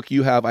your book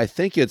you have, I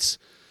think it's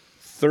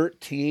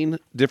 13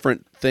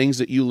 different things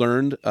that you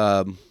learned.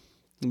 Let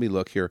me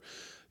look here.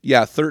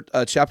 Yeah,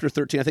 chapter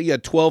 13. I think you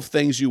had 12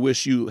 things you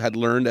wish you had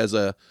learned as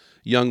a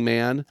young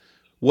man.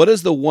 What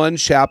is the one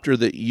chapter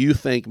that you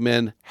think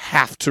men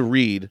have to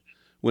read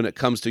when it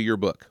comes to your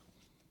book?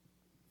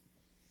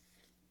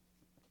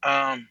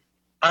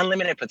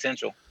 Unlimited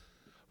Potential.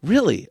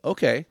 Really?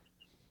 Okay.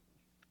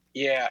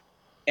 Yeah.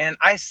 And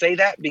I say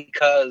that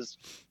because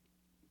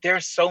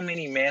there's so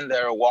many men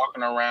that are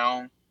walking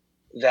around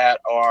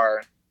that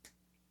are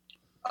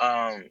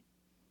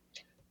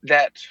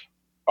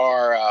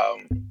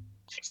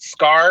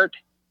scarred,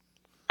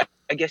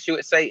 I guess you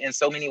would say, in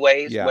so many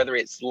ways, whether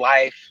it's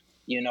life,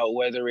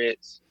 whether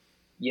it's,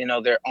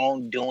 their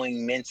own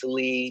doing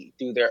mentally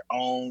through their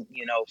own,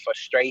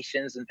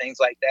 frustrations and things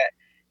like that.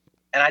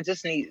 And I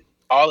just need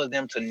all of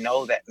them to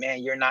know that,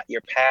 man, you're not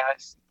your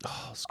past,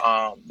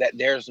 that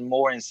there's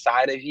more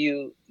inside of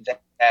you,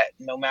 that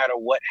no matter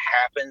what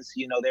happens,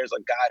 there's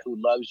a God who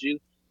loves you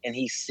and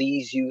he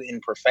sees you in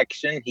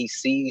perfection. He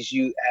sees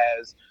you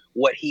as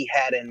what he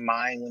had in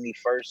mind when he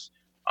first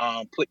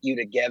put you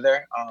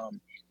together.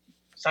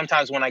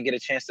 Sometimes when I get a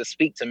chance to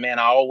speak to men,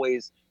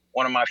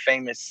 one of my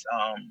famous,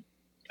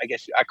 I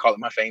guess I call it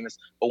my famous,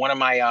 but one of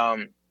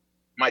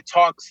my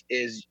talks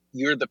is,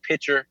 you're the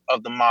picture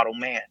of the model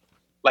man.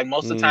 Like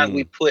most of the time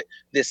we put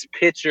this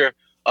picture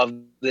of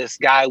this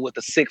guy with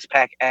the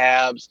 6-pack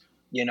abs,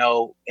 in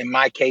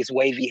my case,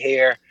 wavy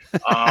hair,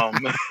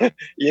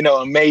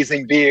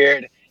 amazing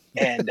beard.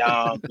 And,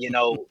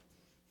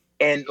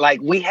 and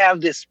like we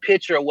have this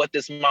picture of what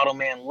this model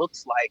man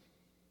looks like.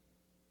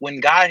 When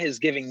God has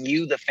given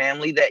you the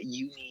family that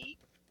you need,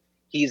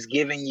 he's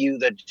giving you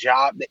the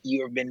job that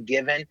you have been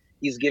given.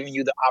 He's giving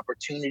you the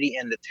opportunity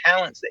and the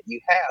talents that you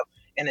have.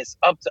 And it's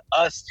up to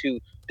us to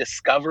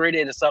discover it.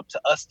 It's up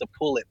to us to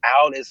pull it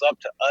out. It's up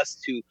to us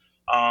to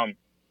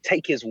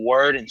take his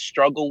word and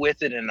struggle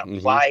with it and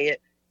apply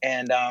it.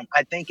 And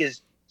I think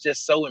it's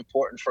just so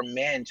important for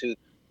men to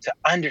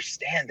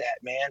understand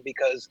that, man,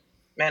 because,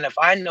 man, if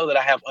I know that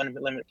I have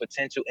unlimited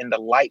potential and the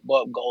light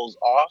bulb goes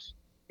off,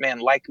 man,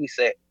 like we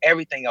said,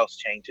 everything else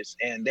changes.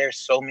 And there's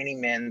so many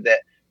men that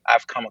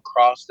I've come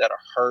across that are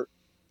hurt,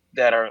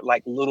 that are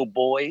like little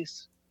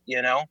boys,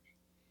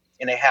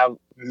 and they have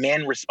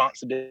men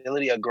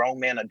responsibility, a grown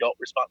man, adult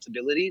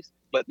responsibilities,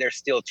 but they're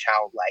still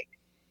childlike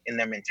in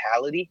their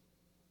mentality.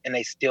 And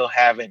they still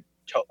haven't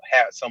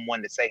had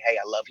someone to say, hey,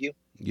 I love you.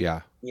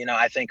 Yeah.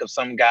 I think of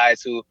some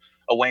guys who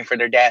are waiting for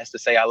their dads to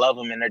say, I love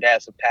them, and their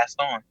dads have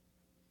passed on.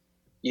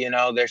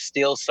 They're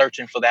still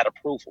searching for that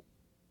approval.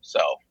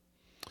 So.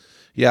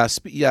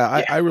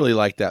 I really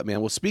like that,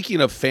 man. Well,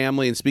 speaking of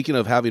family and speaking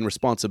of having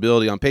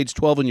responsibility, on page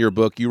 12 in your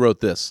book, you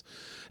wrote this: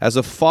 as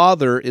a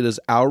father, it is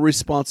our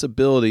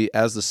responsibility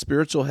as the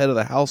spiritual head of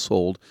the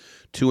household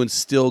to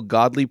instill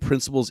godly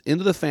principles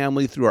into the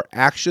family through our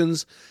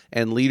actions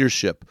and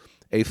leadership.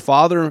 A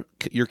father,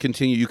 you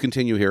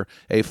continue here,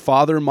 a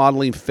father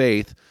modeling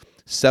faith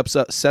sets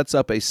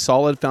up a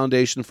solid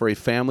foundation for a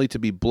family to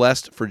be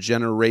blessed for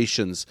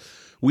generations.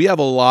 We have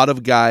a lot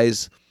of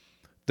guys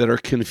that are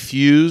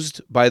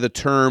confused by the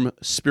term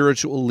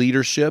spiritual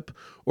leadership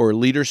or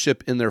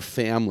leadership in their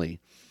family.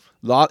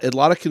 A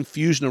lot of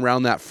confusion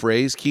around that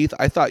phrase, Keith.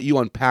 I thought you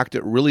unpacked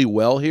it really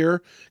well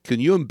here. Can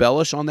you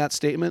embellish on that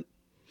statement?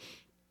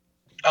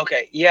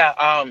 Okay,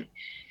 yeah.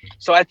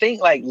 So I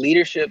think like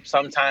leadership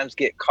sometimes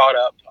get caught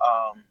up.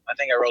 I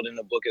think I wrote in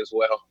the book as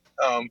well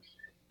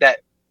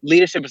that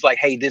leadership is like,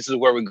 hey, this is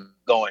where we're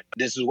going.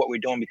 This is what we're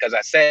doing because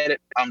I said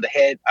it. I'm the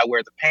head. I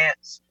wear the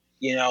pants.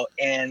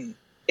 And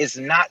it's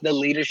not the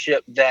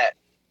leadership that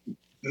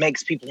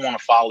makes people want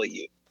to follow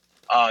you.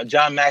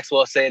 John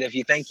Maxwell said, if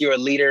you think you're a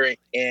leader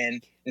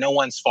and no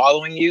one's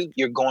following you,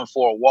 you're going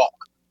for a walk.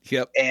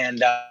 Yep.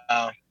 And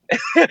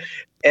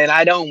and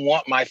I don't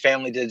want my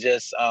family to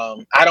just,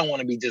 I don't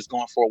want to be just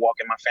going for a walk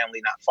and my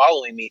family not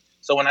following me.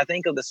 So when I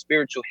think of the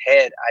spiritual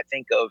head, I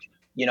think of,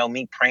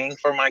 me praying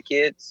for my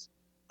kids,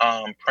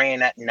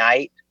 praying at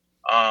night,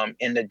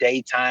 in the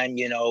daytime,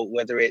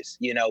 whether it's,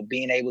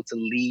 being able to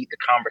lead the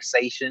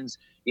conversations,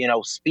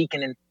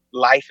 speaking in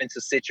life into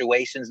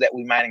situations that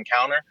we might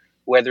encounter,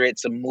 whether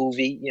it's a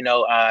movie,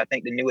 I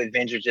think the new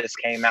Avenger just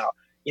came out.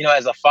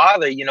 As a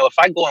father, if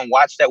I go and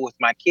watch that with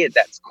my kid,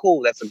 that's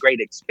cool. That's a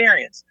great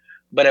experience.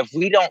 But if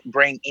we don't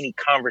bring any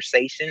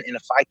conversation, and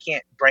if I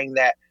can't bring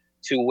that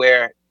to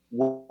where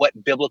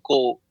what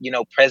biblical,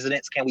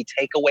 precedents can we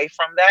take away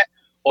from that,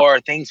 or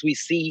things we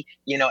see,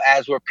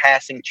 as we're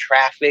passing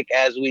traffic,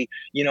 as we,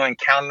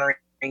 encountering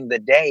the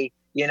day,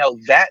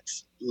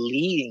 that's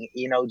leading.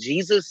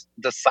 Jesus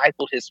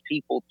discipled his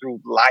people through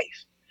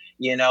life,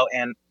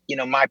 and,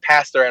 my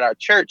pastor at our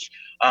church,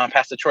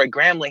 Pastor Troy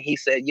Gramling, he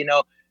said,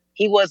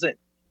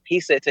 he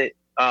said to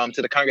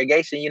the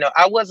congregation,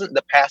 I wasn't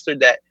the pastor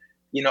that,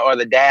 or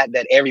the dad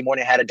that every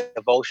morning had a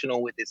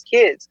devotional with his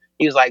kids.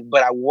 He was like,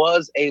 but I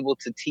was able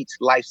to teach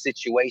life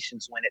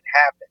situations when it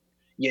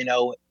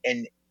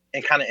happened,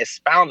 and kind of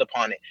expound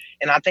upon it.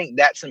 And I think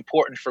that's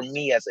important for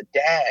me as a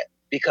dad,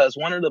 because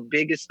one of the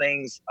biggest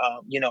things,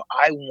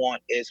 I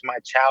want is my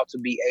child to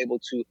be able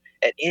to,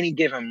 at any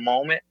given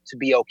moment, to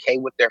be okay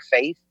with their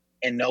faith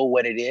and know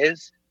what it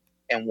is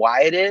and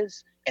why it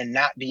is, and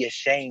not be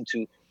ashamed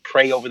to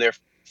pray over their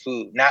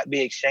food, not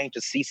be ashamed to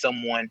see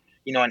someone,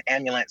 an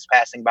ambulance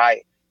passing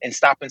by and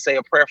stop and say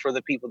a prayer for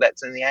the people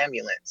that's in the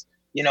ambulance.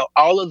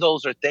 All of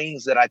those are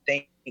things that I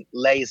think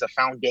lays a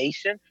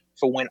foundation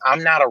for when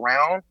I'm not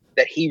around,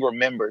 that he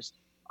remembers.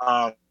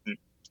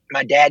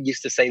 My dad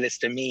used to say this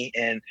to me,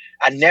 and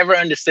I never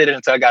understood it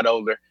until I got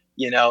older,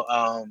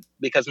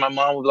 because my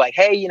mom would be like,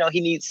 hey, he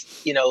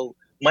needs,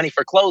 money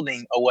for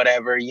clothing or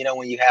whatever.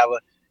 When you have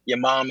your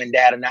mom and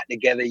dad are not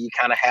together, you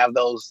kind of have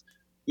those,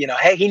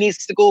 hey, he needs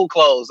school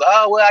clothes.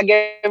 Oh, well, I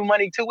gave him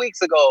money 2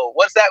 weeks ago.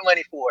 What's that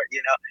money for?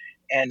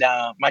 And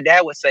my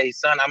dad would say,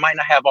 son, I might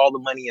not have all the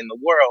money in the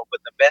world,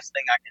 but the best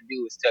thing I can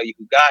do is tell you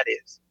who God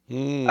is.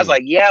 I was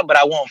like, yeah, but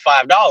I want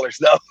 $5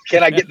 though.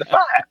 Can I get the $5?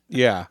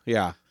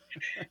 Yeah.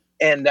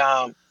 And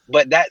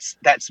but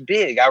that's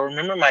big. I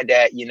remember my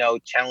dad,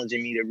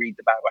 challenging me to read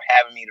the Bible,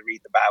 having me to read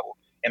the Bible.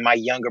 And my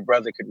younger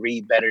brother could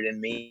read better than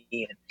me,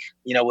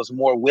 and was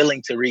more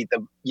willing to read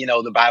the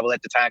Bible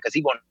at the time, because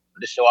he wanted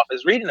to show off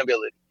his reading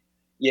ability,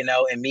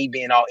 and me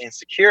being all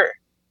insecure,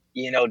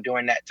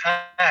 during that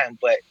time.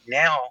 But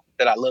now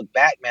that I look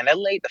back, man, that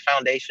laid the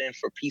foundation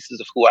for pieces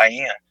of who I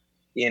am,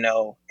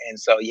 and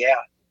so yeah.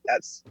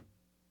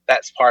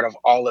 That's part of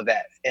all of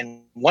that.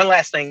 And one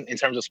last thing in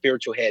terms of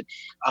spiritual head,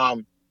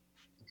 I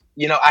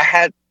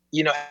had,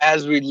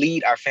 as we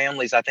lead our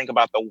families, I think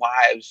about the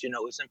wives.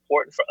 It's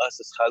important for us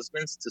as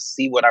husbands to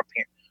see what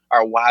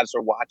our wives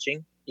are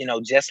watching,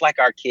 just like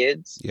our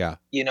kids,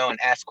 and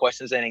ask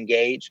questions and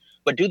engage,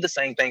 but do the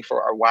same thing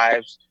for our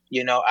wives.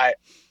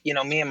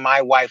 Me and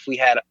my wife, we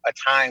had a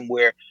time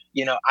where,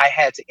 I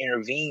had to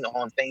intervene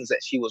on things that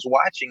she was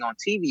watching on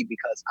TV,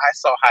 because I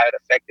saw how it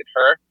affected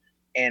her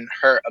and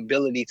her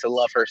ability to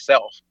love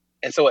herself.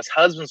 And so as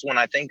husbands, when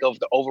I think of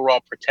the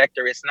overall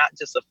protector, it's not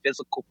just a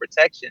physical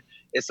protection,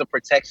 it's a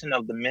protection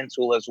of the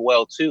mental as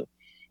well too.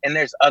 And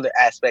there's other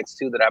aspects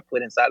too that I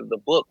put inside of the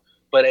book.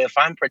 But if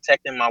I'm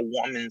protecting my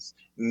woman's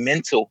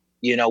mental,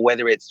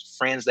 whether it's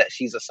friends that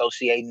she's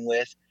associating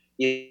with,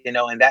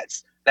 and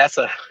that's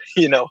a,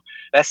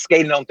 that's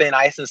skating on thin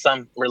ice in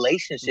some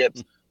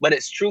relationships, but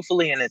it's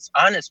truthfully and it's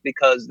honest,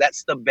 because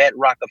that's the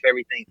bedrock of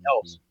everything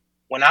else.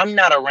 When I'm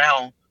not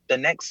around, the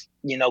next,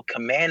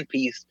 command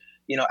piece,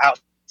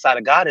 outside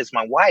of God is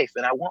my wife.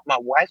 And I want my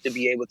wife to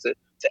be able to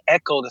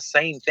echo the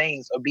same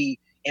things, or be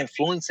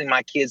influencing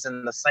my kids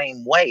in the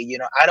same way.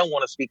 I don't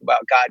want to speak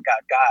about God.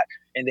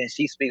 And then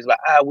she speaks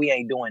about, we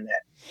ain't doing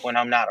that when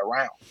I'm not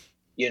around,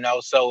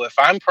 So if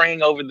I'm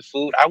praying over the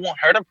food, I want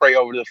her to pray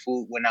over the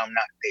food when I'm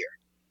not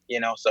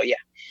there, So yeah.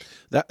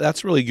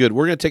 That's really good.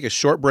 We're going to take a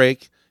short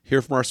break,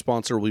 hear from our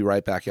sponsor. We'll be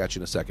right back at you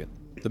in a second.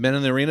 The Men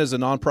in the Arena is a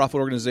nonprofit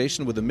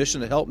organization with a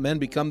mission to help men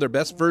become their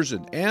best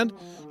version and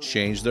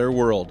change their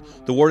world.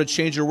 The war to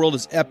change your world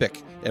is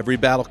epic. Every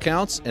battle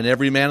counts, and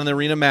every man in the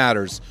arena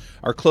matters.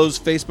 Our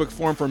closed Facebook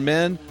forum for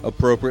men,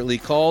 appropriately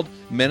called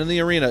Men in the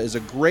Arena, is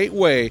a great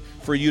way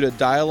for you to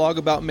dialogue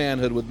about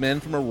manhood with men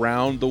from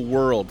around the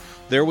world.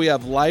 There we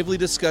have lively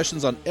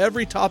discussions on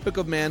every topic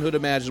of manhood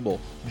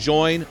imaginable.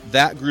 Join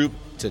that group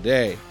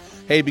today.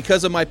 Hey,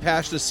 because of my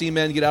passion to see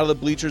men get out of the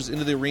bleachers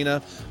into the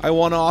arena, I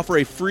want to offer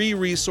a free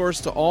resource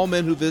to all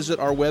men who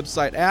visit our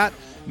website at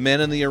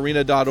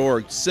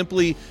meninthearena.org.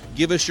 Simply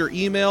give us your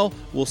email.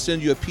 We'll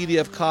send you a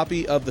PDF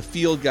copy of the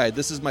Field Guide.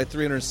 This is my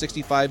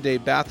 365-day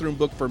bathroom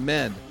book for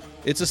men.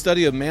 It's a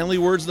study of manly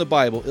words in the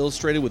Bible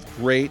illustrated with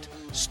great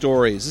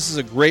stories. This is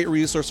a great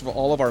resource for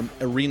all of our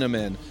arena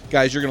men.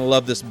 Guys, you're going to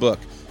love this book.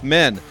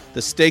 Men,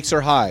 the stakes are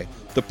high.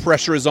 The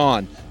pressure is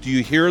on. Do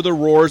you hear the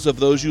roars of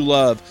those you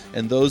love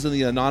and those in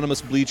the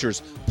anonymous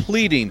bleachers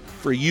pleading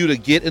for you to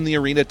get in the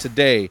arena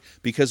today?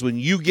 Because when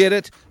you get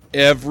it,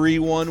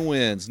 everyone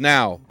wins.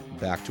 Now,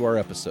 back to our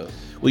episode.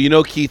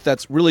 Well, Keith,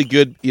 that's really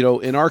good.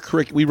 In our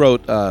curriculum, we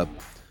wrote a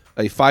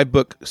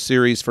 5-book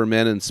series for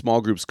men in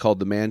small groups called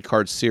the Man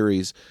Card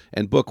Series.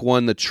 And book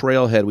 1, The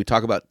Trailhead, we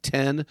talk about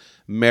 10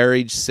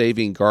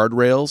 marriage-saving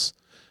guardrails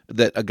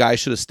that a guy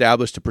should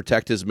establish to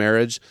protect his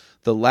marriage.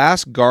 The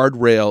last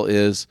guardrail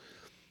is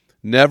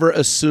never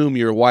assume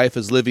your wife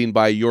is living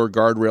by your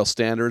guardrail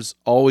standards.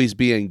 Always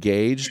be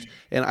engaged.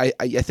 And I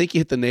think you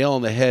hit the nail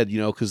on the head,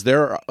 because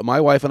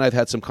my wife and I have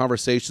had some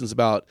conversations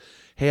about,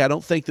 hey, I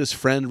don't think this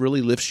friend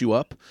really lifts you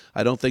up.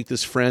 I don't think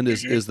this friend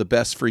is the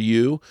best for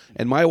you.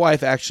 And my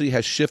wife actually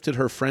has shifted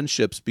her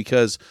friendships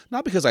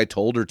not because I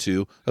told her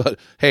to, but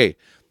hey,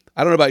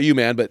 I don't know about you,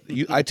 man, but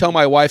I tell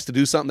my wife to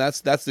do something.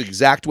 That's the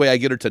exact way I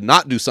get her to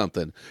not do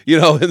something,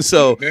 And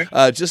so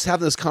just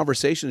having this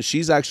conversation,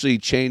 she's actually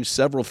changed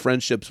several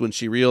friendships when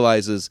she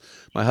realizes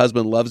my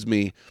husband loves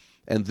me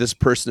and this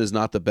person is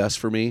not the best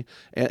for me.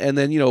 And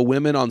then,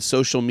 women on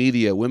social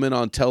media, women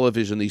on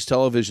television, these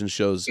television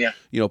shows,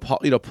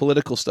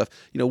 political stuff,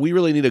 we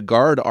really need to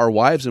guard our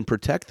wives and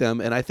protect them.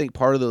 And I think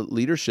part of the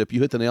leadership, you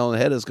hit the nail on the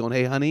head, is going,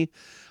 hey, honey,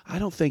 I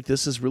don't think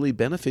this is really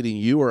benefiting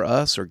you or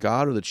us or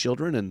God or the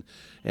children.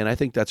 And I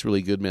think that's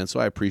really good, man. So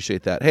I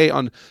appreciate that. Hey,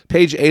 on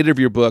page 8 of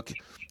your book,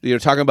 you're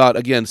talking about,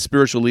 again,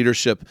 spiritual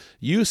leadership.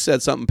 You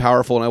said something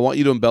powerful, and I want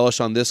you to embellish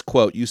on this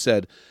quote. You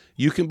said,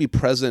 you can be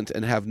present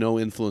and have no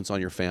influence on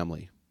your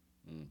family.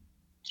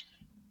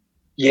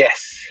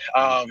 Yes.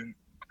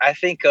 I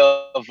think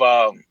of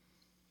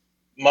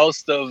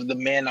most of the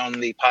men on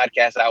the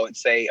podcast, I would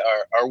say,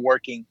 are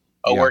working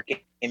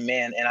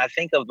men. And I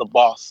think of the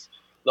boss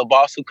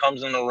who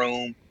comes in the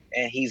room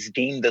and he's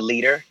deemed the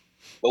leader.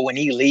 But when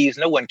he leaves,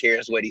 no one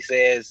cares what he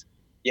says.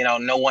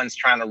 No one's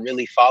trying to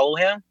really follow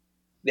him.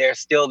 There's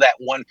still that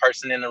one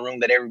person in the room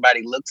that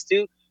everybody looks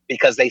to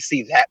because they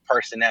see that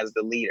person as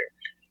the leader.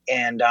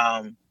 And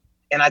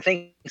I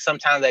think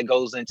sometimes that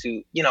goes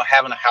into,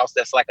 having a house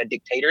that's like a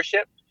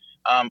dictatorship.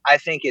 I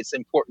think it's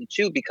important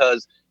too,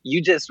 because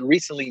you just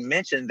recently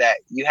mentioned that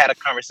you had a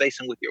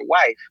conversation with your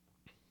wife.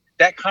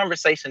 That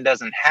conversation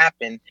doesn't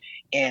happen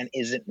and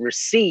isn't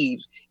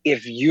received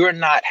if you're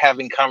not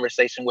having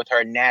conversation with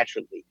her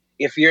naturally,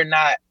 if you're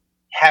not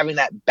having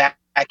that back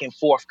and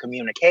forth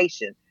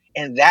communication.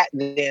 And that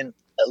then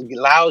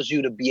allows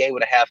you to be able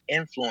to have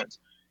influence.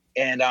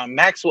 And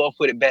Maxwell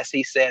put it best.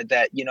 He said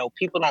that,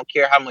 people don't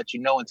care how much you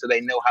know until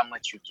they know how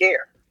much you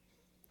care.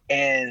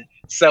 And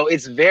so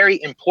it's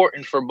very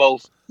important for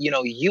both,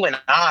 you and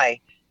I,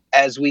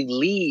 as we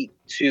lead,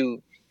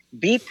 to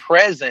be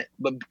present,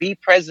 but be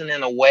present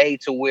in a way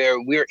to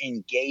where we're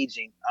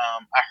engaging.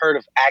 I heard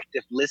of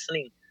active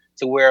listening,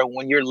 to where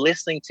when you're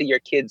listening to your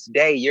kid's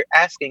day, you're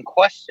asking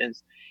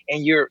questions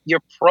and you're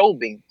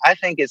probing. I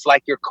think it's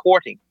like you're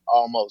courting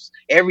almost.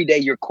 Every day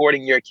you're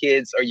courting your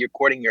kids or you're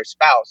courting your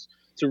spouse,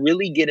 to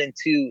really get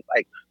into,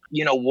 like,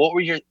 what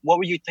were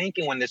you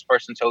thinking when this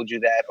person told you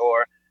that?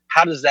 Or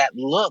how does that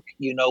look,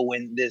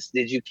 when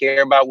did you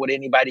care about what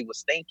anybody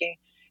was thinking?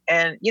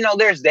 And,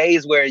 there's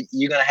days where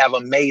you're going to have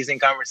amazing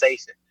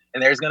conversation.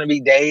 And there's going to be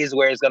days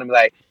where it's going to be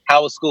like,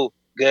 how was school?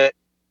 Good.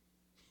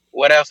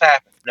 What else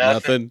happened?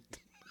 Nothing.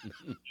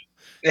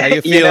 How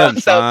you feeling?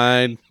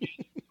 Fine.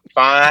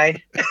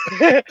 Fine.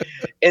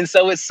 And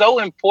so it's so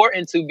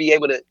important to be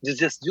able to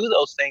just do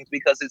those things,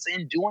 because it's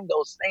in doing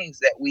those things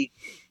that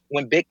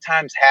when big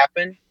times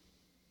happen,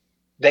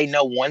 they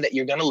know, one, that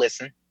you're going to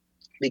listen,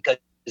 because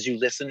you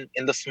listen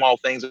in the small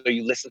things, or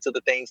you listen to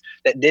the things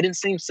that didn't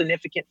seem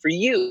significant for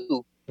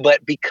you,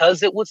 but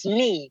because it was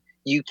me,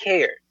 you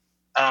cared.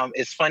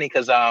 It's funny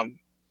because I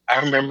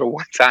remember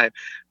one time,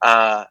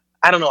 I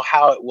don't know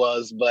how it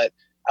was, but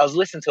I was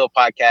listening to a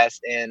podcast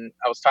and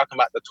I was talking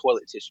about the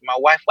toilet tissue. My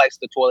wife likes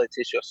the toilet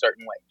tissue a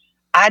certain way.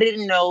 I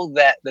didn't know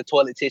that the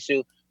toilet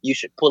tissue, you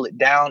should pull it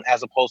down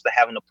as opposed to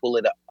having to pull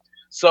it up.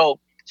 So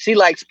she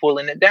likes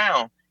pulling it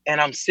down. And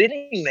I'm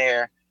sitting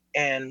there,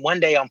 and one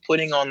day I'm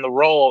putting on the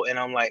roll and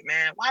I'm like,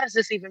 man, why does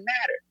this even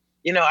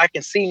matter? I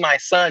can see my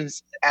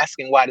sons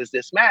asking, why does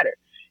this matter?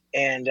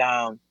 And,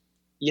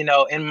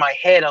 in my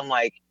head, I'm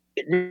like,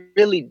 it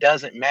really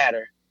doesn't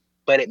matter,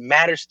 but it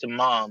matters to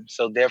mom.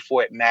 So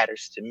therefore it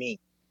matters to me.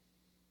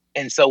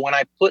 And so when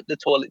I put the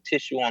toilet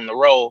tissue on the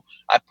roll,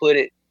 I put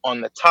it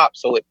on the top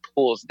so it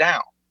pulls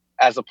down,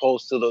 as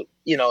opposed to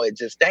it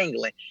just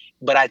dangling.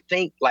 But I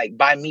think, like,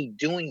 by me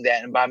doing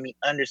that and by me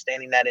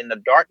understanding that in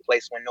the dark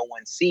place when no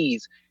one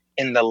sees,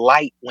 in the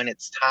light when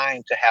it's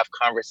time to have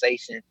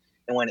conversation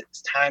And when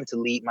it's time to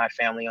lead my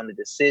family on the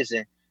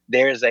decision,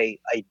 there's a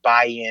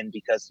buy-in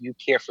because you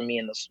care for me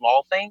in the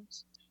small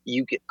things.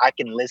 I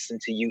can listen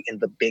to you in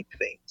the big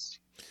things.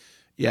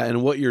 Yeah,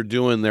 and what you're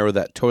doing there with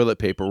that toilet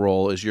paper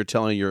roll is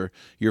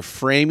you're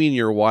framing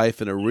your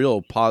wife in a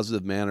real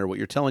positive manner. What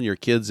you're telling your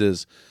kids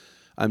is,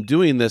 I'm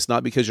doing this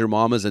not because your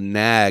mom is a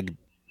nag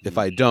if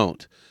I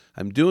don't.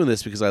 I'm doing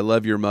this because I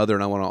love your mother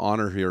and I want to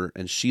honor her,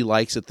 and she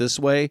likes it this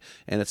way,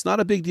 and it's not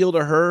a big deal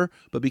to her,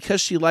 but because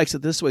she likes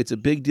it this way, it's a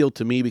big deal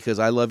to me because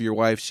I love your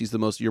wife.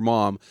 Your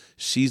mom.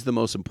 She's the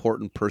most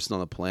important person on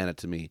the planet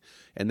to me.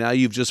 And now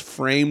you've just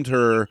framed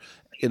her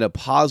in a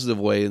positive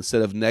way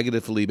instead of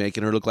negatively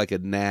making her look like a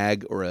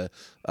nag or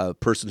a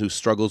person who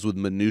struggles with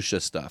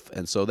minutia stuff.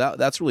 And so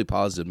that's really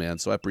positive, man.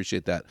 So I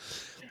appreciate that.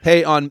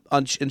 Hey,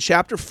 in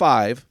chapter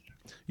 5,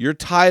 your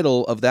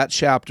title of that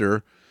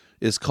chapter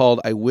is called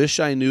 "I Wish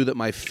I Knew That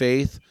My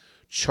Faith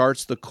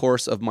Charts the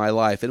Course of My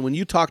Life." And when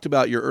you talked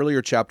about your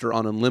earlier chapter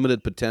on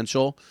unlimited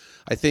potential,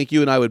 I think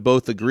you and I would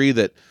both agree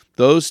that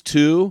those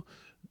two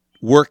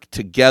work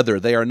together.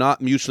 They are not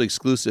mutually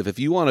exclusive. If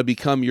you want to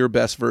become your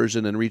best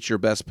version and reach your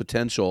best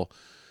potential,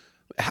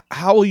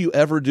 how will you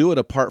ever do it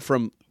apart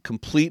from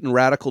complete and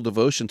radical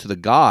devotion to the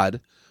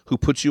God who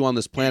put you on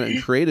this planet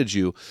and created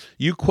you?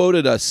 You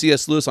quoted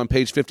C.S. Lewis on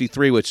page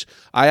 53, which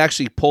I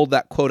actually pulled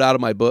that quote out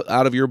of my book,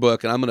 out of your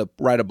book, and I'm going to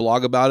write a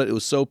blog about it. It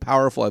was so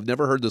powerful. I've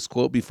never heard this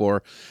quote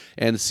before.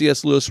 And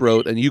C.S. Lewis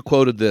wrote, and you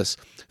quoted this: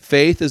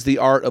 "Faith is the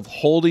art of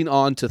holding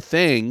on to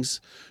things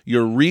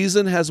your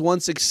reason has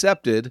once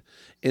accepted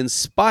in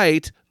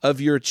spite of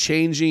your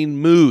changing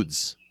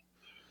moods."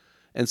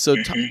 And so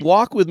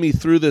walk with me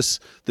through this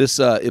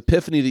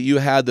epiphany that you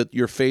had that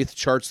your faith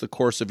charts the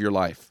course of your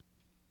life.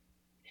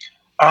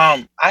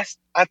 I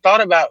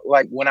thought about,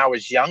 like, when I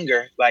was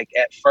younger, like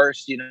at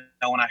first,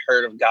 when I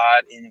heard of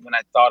God and when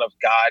I thought of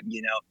God,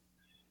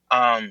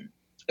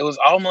 it was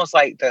almost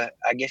like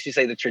I guess you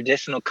say the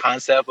traditional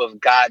concept of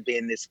God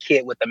being this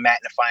kid with a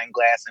magnifying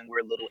glass and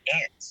we're little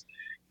ants,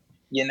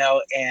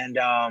 and,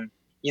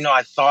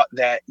 I thought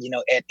that,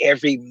 at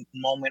every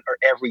moment or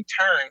every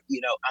turn,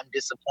 I'm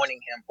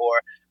disappointing him,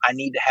 or I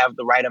need to have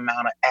the right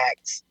amount of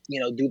acts,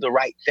 do the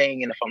right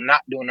thing. And if I'm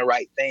not doing the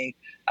right thing,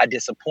 I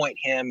disappoint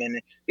him.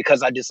 And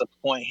because I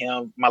disappoint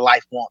him, my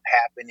life won't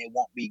happen. It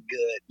won't be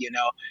good,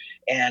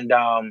 And,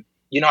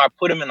 I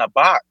put him in a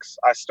box.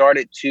 I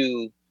started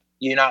to,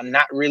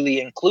 not really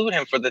include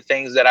him for the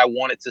things that I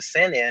wanted to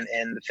sin in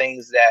and the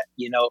things that,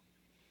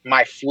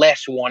 my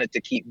flesh wanted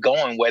to keep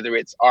going, whether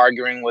it's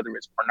arguing, whether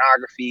it's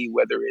pornography,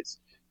 whether it's,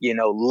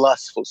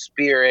 lustful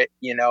spirit,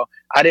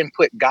 I didn't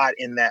put God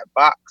in that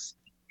box.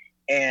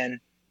 And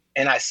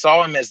I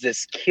saw him as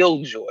this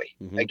killjoy,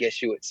 I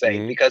guess you would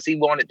say, because he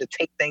wanted to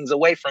take things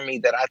away from me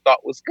that I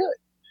thought was good,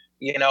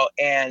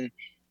 and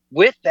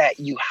with that,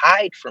 you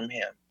hide from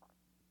him.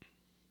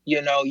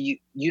 You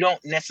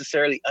don't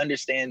necessarily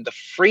understand the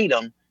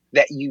freedom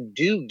that you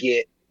do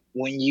get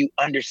when you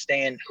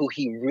understand who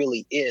he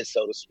really is,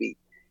 so to speak.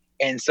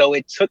 And so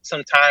it took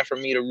some time for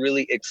me to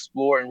really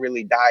explore and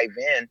really dive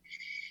in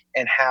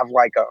and have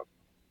like a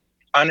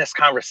honest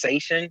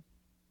conversation,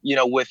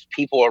 with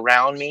people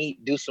around me,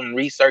 do some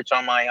research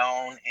on my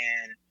own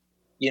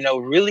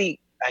and, really,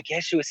 I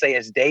guess you would say,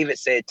 as David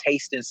said,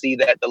 taste and see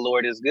that the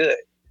Lord is good,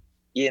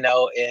 and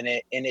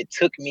it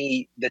took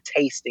me the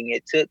tasting,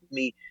 it took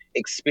me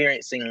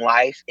experiencing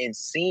life and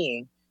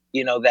seeing,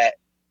 that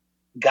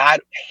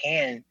God's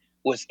hand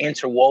was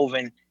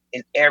interwoven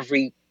in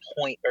every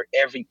point or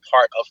every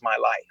part of my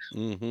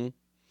life.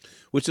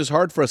 Which is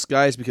hard for us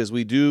guys because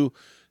we do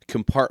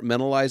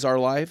compartmentalize our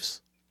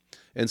lives.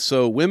 And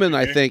so women,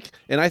 I think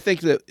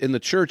that in the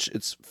church,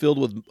 it's filled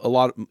with a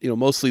lot of,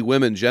 mostly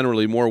women,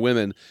 generally more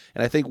women.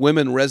 And I think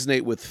women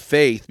resonate with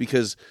faith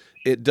because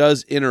it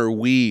does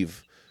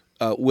interweave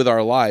with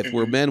our life,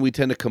 where men, we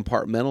tend to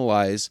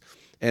compartmentalize.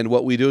 And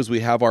what we do is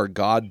we have our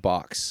God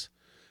box.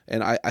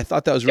 And I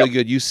thought that was really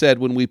good. You said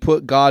when we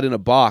put God in a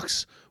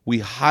box, we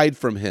hide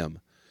from him.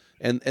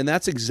 And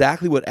that's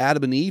exactly what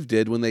Adam and Eve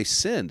did when they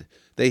sinned.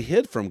 They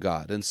hid from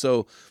God. And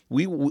so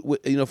we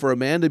for a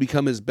man to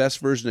become his best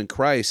version in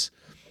Christ,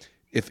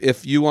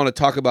 if you want to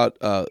talk about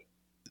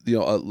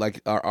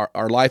like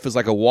our life is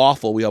like a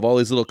waffle, we have all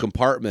these little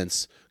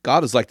compartments.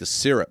 God is like the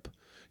syrup.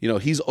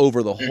 He's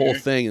over the whole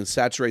thing and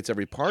saturates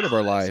every part of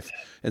our life.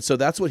 And so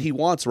that's what he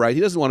wants, right?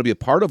 He doesn't want to be a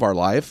part of our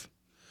life.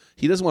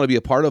 He doesn't want to be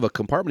a part of a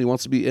compartment. He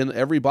wants to be in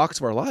every box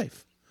of our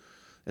life.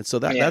 And so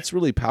that's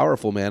really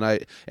powerful, man.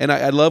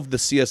 I love the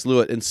C.S.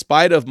 Lewis, in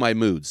spite of my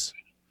moods,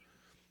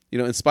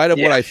 in spite of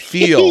what I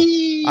feel.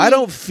 I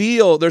don't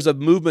feel, there's a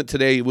movement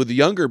today with the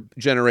younger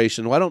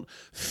generation. Well, I don't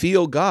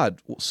feel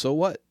God. Well, so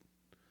what?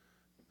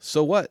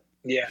 So what?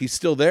 Yeah. He's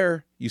still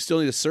there. You still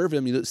need to serve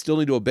him. You still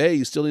need to obey.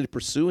 You still need to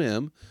pursue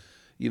him.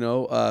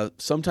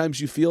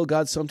 Sometimes you feel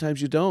God,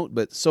 sometimes you don't,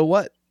 but so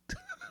what?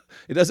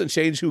 It doesn't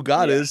change who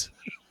God is.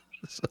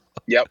 So,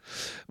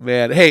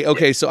 man. Hey,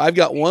 okay, so I've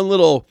got one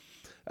little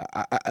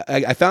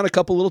I found a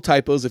couple little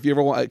typos if you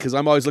ever want, because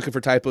I'm always looking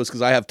for typos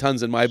because I have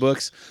tons in my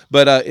books.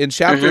 But in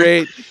chapter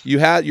 8, you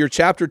had your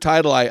chapter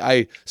title.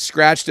 I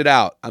scratched it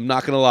out. I'm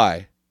not going to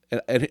lie.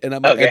 And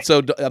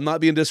so I'm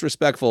not being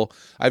disrespectful.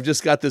 I've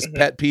just got this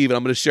pet peeve, and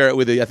I'm going to share it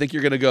with you. I think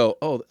you're going to go,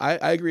 oh,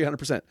 I agree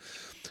 100%.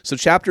 So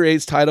chapter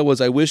 8's title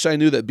was, I wish I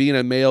knew that being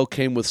a male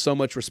came with so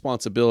much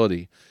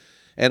responsibility.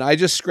 And I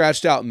just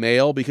scratched out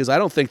male because I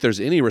don't think there's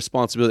any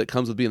responsibility that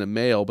comes with being a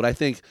male. But I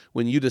think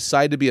when you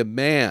decide to be a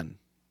man,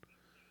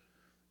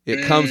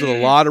 it comes with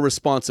a lot of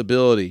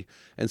responsibility.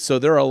 And so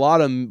there are a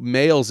lot of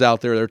males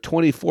out there. There are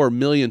 24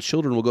 million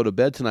children will go to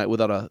bed tonight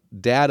without a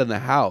dad in the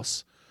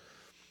house.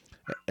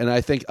 And I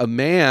think a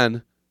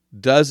man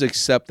does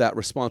accept that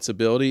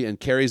responsibility and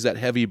carries that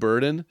heavy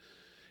burden.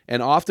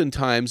 And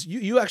oftentimes,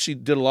 you actually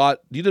did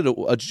you did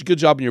a good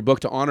job in your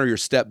book to honor your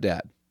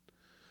stepdad,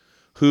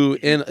 who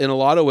in a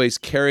lot of ways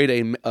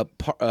carried a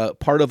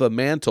part of a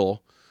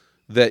mantle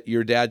that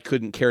your dad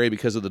couldn't carry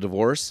because of the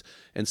divorce.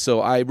 And so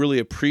I really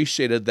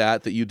appreciated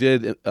that you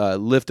did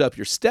lift up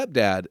your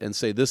stepdad and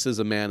say, this is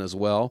a man as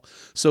well.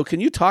 So can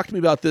you talk to me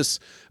about this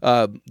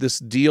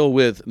deal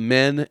with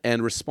men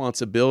and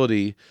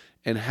responsibility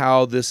and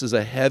how this is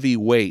a heavy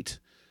weight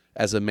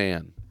as a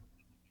man?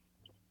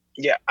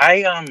 Yeah,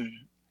 I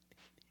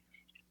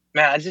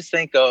just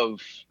think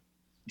of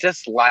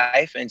just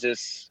life and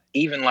just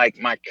even like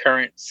my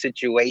current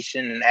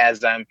situation. And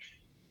as I'm,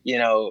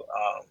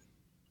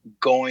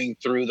 going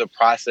through the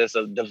process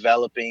of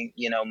developing,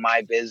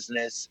 my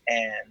business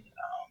and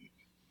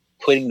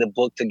putting the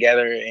book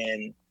together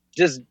and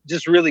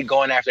just really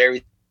going after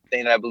everything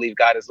that I believe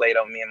God has laid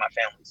on me and my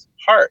family's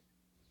heart,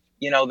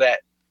 that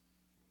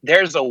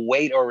there's a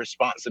weight or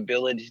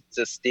responsibility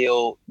to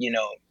still,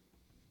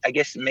 I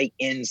guess, make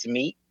ends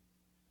meet.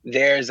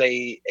 There's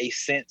a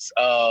sense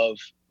of,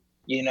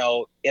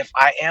 if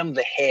I am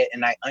the head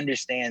and I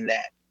understand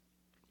that,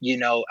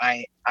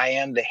 I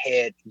am the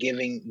head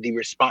giving the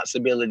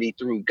responsibility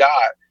through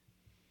God,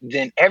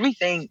 then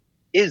everything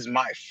is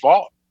my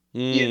fault.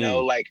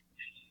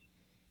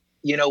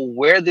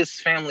 Where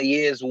this family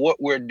is, what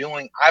we're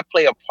doing, I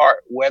play a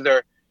part,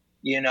 whether,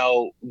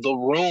 the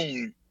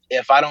room,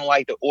 if I don't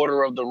like the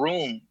order of the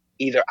room,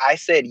 either I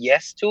said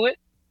yes to it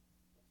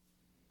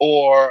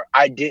or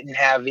I didn't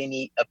have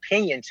any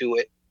opinion to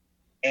it.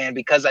 And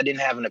because I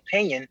didn't have an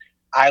opinion,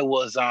 I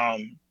was,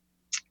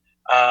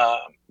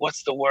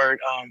 what's the word?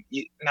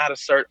 Not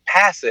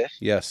passive.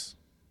 Yes.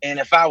 And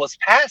if I was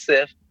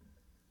passive,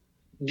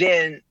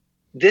 then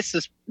this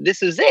is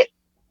it.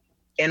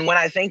 And when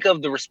I think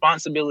of the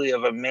responsibility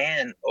of a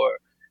man, or,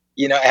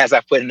 as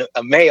I put in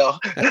a male,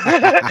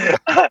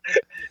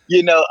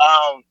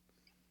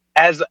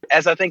 as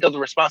I think of the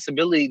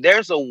responsibility,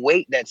 there's a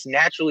weight that's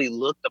naturally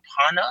looked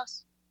upon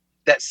us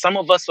that some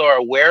of us are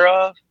aware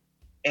of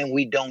and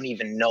we don't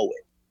even know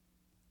it.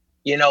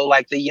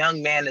 Like the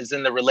young man is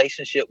in the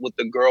relationship with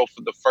the girl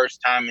for the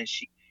first time, and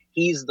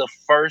he's the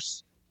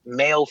first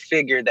male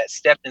figure that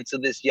stepped into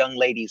this young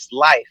lady's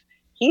life.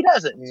 He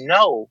doesn't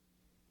know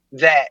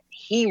that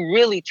he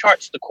really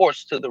charts the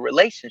course to the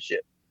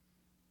relationship.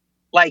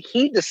 Like,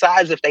 he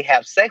decides if they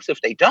have sex,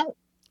 if they don't.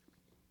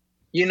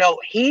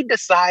 He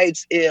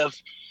decides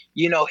if,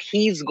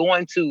 he's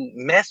going to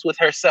mess with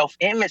her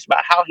self-image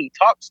by how he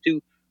talks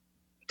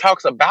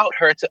about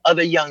her to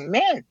other young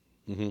men.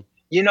 Mm-hmm.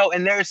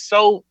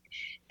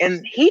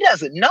 And he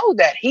doesn't know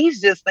that. He's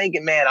just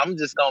thinking, man, I'm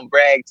just going to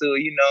brag to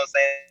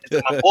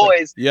my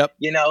boys. Yep.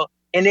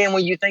 And then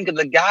when you think of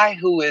the guy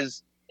who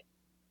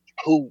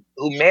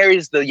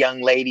marries the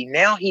young lady,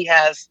 now he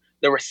has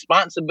the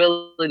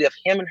responsibility of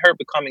him and her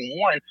becoming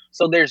one.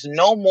 So there's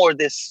no more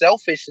this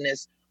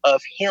selfishness of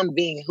him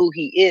being who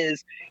he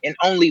is and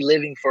only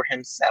living for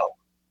himself.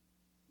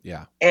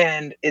 Yeah.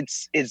 And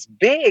it's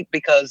big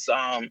because,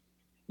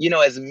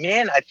 as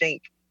men, I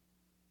think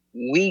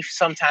we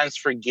sometimes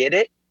forget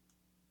it.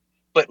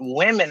 But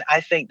women, I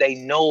think they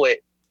know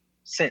it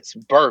since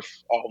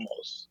birth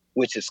almost,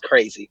 which is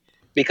crazy.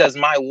 Because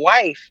my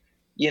wife,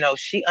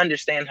 she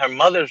understands her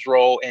mother's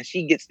role and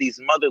she gets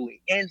these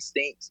motherly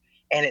instincts.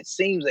 And it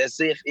seems as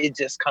if it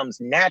just comes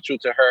natural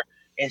to her.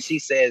 And she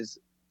says,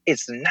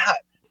 it's not.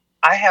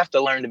 I have to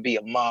learn to be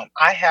a mom.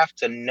 I have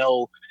to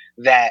know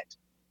that,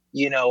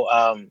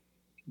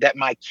 that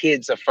my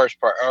kids are first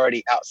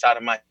priority outside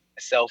of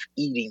myself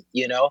eating.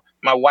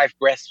 My wife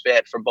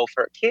breastfed for both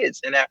her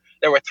kids. And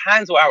there were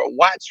times where I would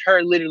watch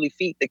her literally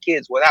feed the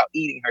kids without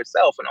eating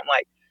herself. And I'm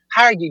like,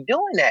 how are you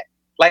doing that?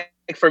 Like,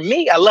 for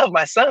me, I love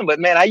my son, but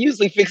man, I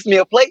usually fix me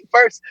a plate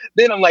first.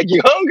 Then I'm like,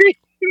 you hungry?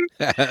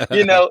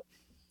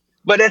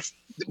 But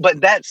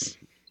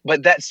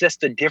that's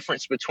just the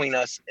difference between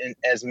us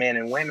as men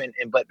and women.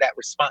 But that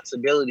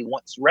responsibility,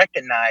 once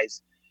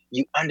recognized,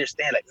 you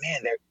understand, like,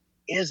 man, there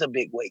is a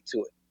big weight to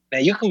it. Now,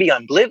 you can be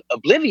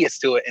oblivious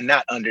to it and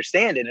not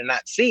understand it and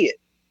not see it.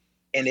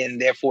 And then,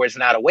 therefore, it's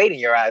not a weight in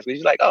your eyes. Because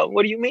you're like, oh,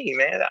 what do you mean,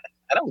 man?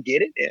 I don't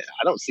get it.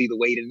 I don't see the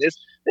weight in this.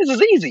 This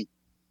is easy.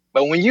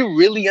 But when you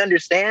really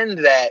understand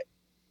that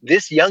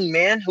this young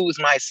man who's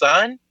my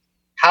son,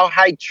 how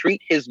I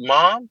treat his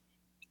mom,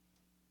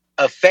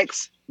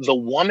 affects the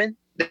woman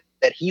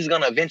that he's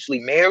going to eventually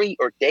marry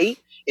or date,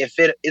 if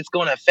it's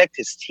going to affect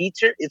his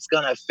teacher, it's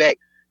going to affect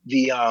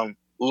the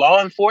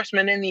law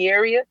enforcement in the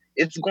area,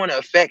 it's going to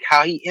affect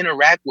how he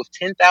interact with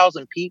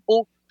 10,000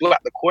 people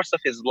throughout the course of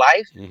his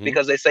life.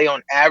 Because they say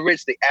on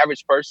average, the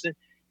average person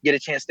get a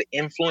chance to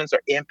influence or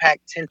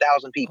impact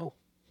 10,000 people.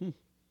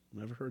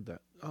 Never heard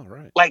that. All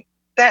right. Like,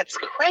 that's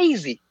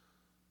crazy.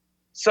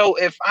 So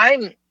if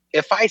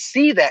I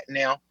see that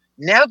now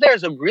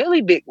there's a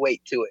really big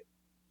weight to it.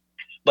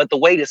 But the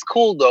weight is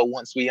cool, though,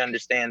 once we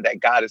understand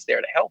that God is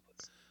there to help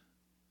us.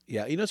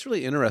 Yeah, it's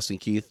really interesting,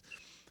 Keith.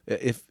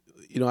 If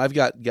I've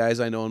got guys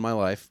I know in my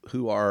life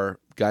who are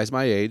guys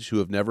my age who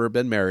have never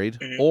been married,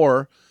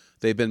 or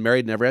they've been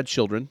married, never had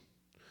children.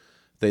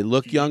 They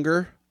look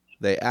younger,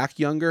 they act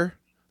younger,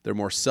 they're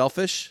more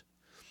selfish.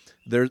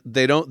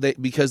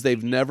 Because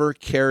they've never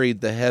carried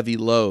the heavy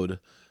load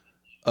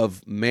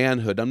of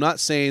manhood. I'm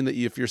not saying that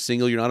if you're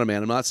single, you're not a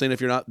man. I'm not saying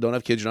if don't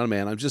have kids, you're not a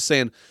man. I'm just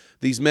saying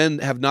these men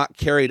have not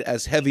carried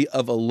as heavy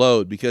of a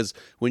load, because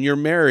when you're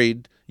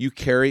married, you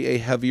carry a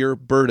heavier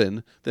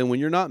burden than when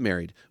you're not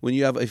married. When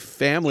you have a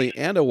family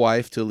and a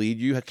wife to lead,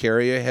 you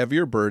carry a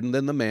heavier burden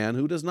than the man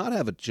who does not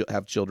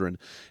have children.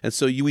 And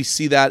so we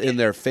see that in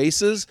their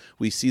faces.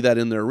 We see that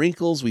in their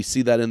wrinkles. We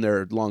see that in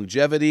their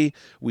longevity.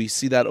 We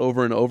see that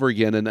over and over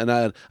again.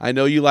 And I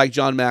know you like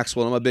John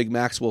Maxwell. I'm a big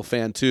Maxwell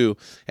fan too.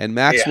 And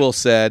Maxwell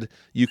said,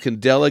 you can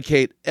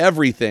delegate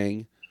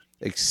everything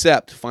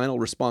except final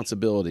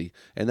responsibility.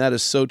 And that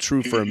is so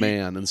true for a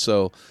man. And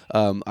so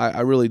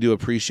I really do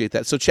appreciate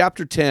that. So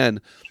chapter 10,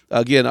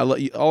 again,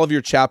 all of your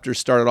chapters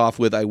started off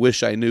with, I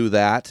wish I knew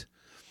that.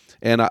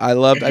 And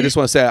I just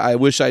want to say, I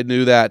wish I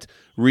knew that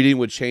reading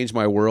would change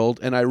my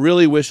world. And I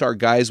really wish our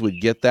guys would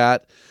get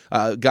that.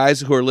 Guys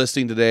who are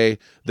listening today,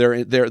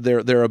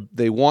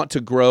 they want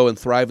to grow and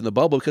thrive in the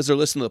bubble because they're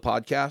listening to the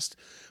podcast.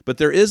 But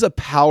there is a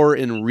power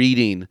in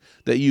reading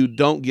that you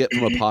don't get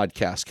from a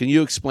podcast. Can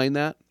you explain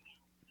that?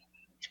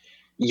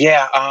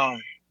 Yeah,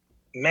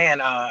 man,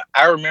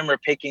 I remember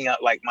picking up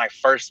like my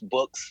first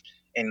books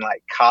in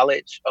like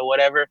college or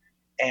whatever.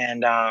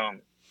 And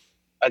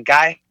a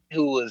guy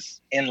who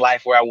was in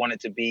life where I wanted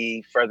to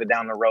be further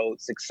down the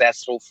road,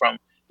 successful from,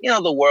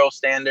 the world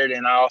standard.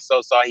 And I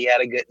also saw he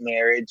had a good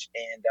marriage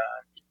and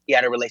he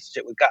had a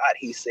relationship with God.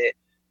 He said,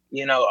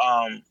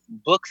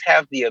 books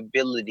have the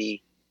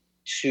ability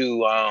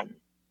to,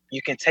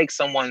 you can take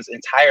someone's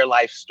entire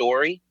life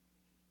story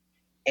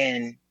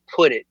and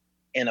put it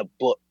in a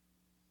book.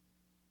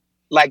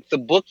 Like the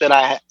book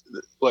that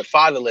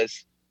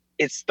Fatherless,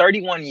 it's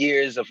 31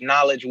 years of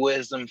knowledge,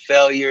 wisdom,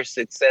 failure,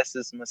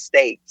 successes,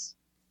 mistakes.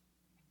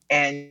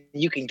 And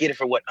you can get it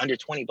for under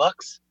 $20?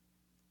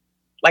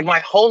 Like my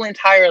whole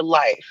entire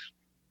life,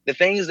 the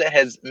things that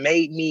has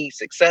made me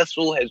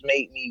successful, has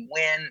made me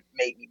win,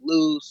 made me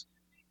lose,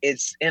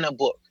 it's in a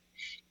book.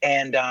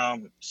 And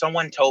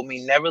someone told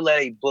me, never let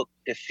a book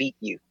defeat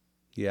you.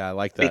 Yeah, I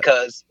like that.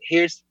 Because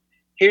here's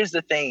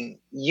the thing.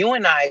 You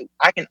and I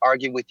can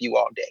argue with you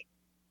all day.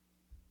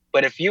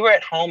 But if you're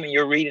at home and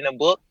you're reading a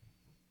book,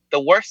 the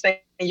worst thing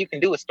you can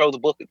do is throw the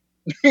book,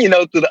 through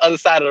the other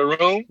side of the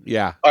room.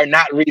 Yeah. Or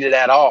not read it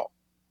at all.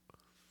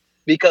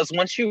 Because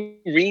once you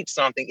read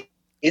something,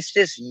 it's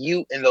just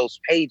you in those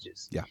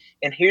pages. Yeah.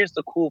 And here's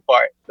the cool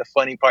part, the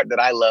funny part that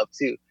I love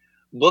too.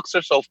 Books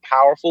are so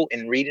powerful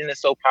and reading is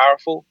so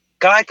powerful.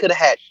 God could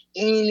have had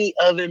any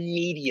other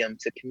medium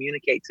to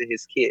communicate to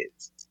his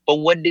kids. But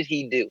what did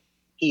he do?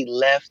 He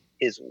left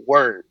his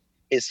word,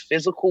 his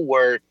physical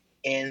word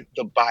in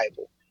the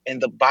Bible. And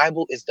the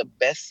Bible is the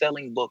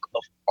best-selling book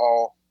of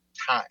all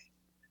time.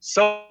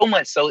 So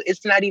much so,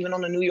 it's not even on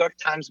the New York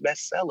Times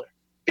bestseller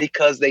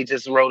because they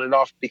just wrote it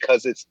off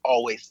because it's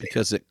always there.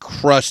 Because it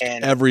crushed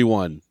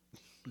everyone.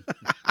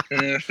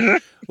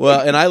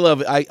 Well, and I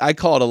love it. I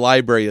call it a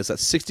library. It's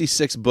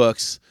 66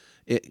 books.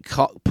 It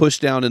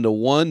pushed down into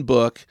one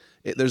book.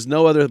 There's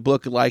no other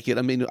book like it.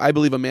 I mean, I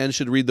believe a man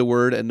should read the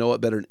word and know it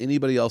better than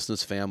anybody else in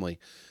his family.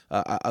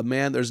 A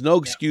man, there's no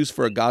excuse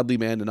for a godly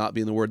man to not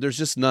be in the word. There's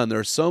just none. There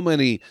are so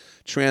many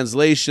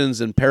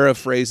translations and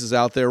paraphrases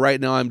out there.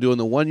 Right now, I'm doing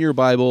the 1 Year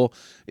Bible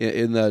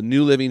in the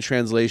New Living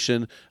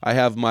Translation. I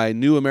have my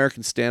New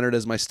American Standard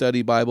as my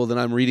study Bible. Then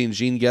I'm reading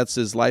Gene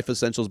Getz's Life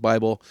Essentials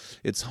Bible.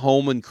 It's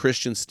Holman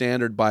Christian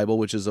Standard Bible,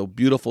 which is a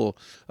beautiful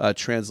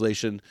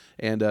translation,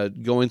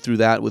 and going through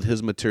that with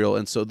his material.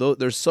 And so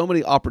there's so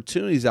many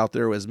opportunities out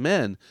there as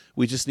men.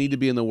 We just need to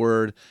be in the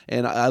word.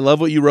 And I love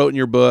what you wrote in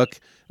your book.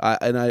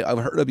 And I've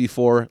heard it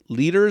before.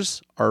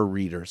 Leaders are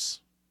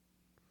readers.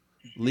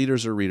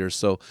 Leaders are readers.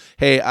 So,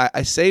 hey,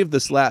 I saved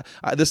this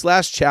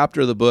last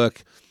chapter of the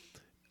book.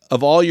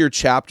 Of all your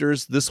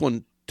chapters, this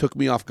one took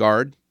me off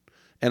guard,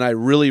 and I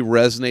really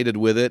resonated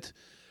with it.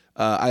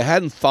 I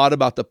hadn't thought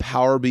about the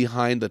power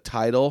behind the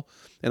title,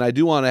 and I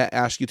do want to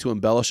ask you to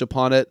embellish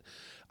upon it.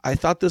 I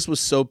thought this was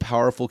so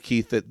powerful,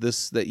 Keith,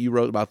 that you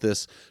wrote about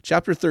this.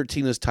 Chapter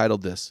 13 is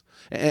titled this.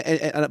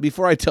 And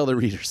before I tell the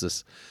readers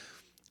this,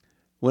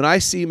 when I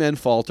see men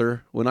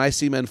falter, when I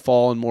see men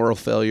fall in moral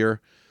failure,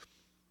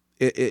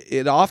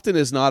 it often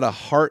is not a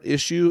heart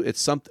issue.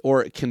 It's something,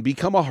 or it can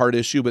become a heart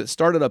issue, but it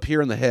started up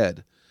here in the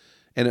head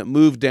and it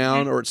moved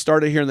down, or it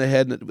started here in the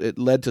head and it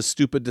led to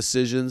stupid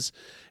decisions.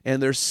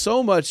 And there's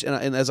so much,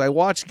 and as I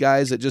watch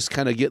guys that just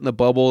kind of get in the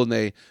bubble and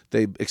they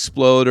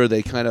explode, or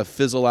they kind of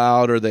fizzle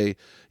out, or they,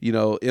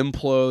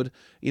 implode,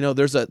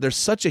 there's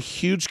such a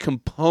huge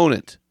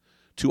component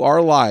to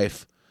our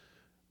life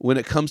when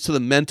it comes to the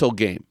mental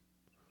game.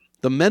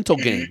 The mental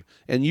game.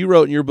 And you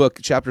wrote in your book,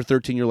 chapter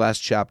 13, your last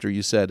chapter,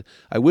 you said,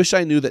 I wish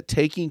I knew that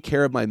taking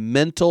care of my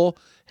mental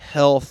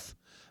health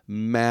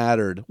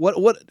mattered.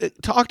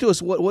 Talk to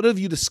us. What have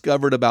you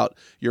discovered about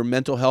your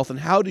mental health, and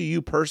how do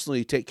you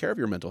personally take care of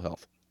your mental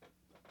health?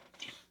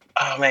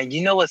 Oh man,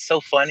 you know what's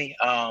so funny?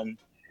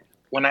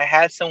 When I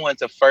had someone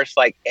to first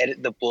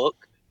edit the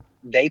book,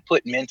 they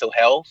put mental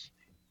health,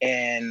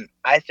 and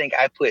I think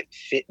I put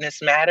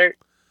fitness mattered,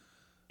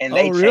 and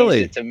they changed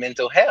it to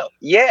mental health.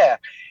 Yeah.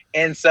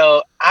 And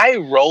so I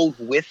rolled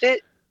with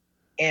it.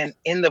 And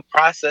in the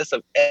process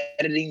of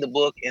editing the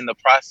book, in the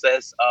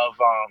process of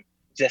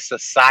just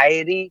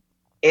society,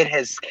 it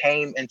has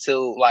came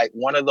into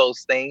one of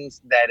those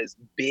things that is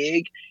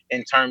big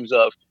in terms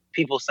of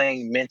people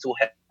saying mental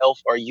health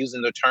or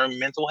using the term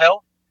mental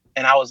health.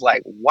 And I was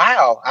like,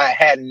 wow, I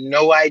had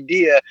no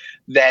idea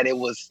that it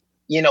was,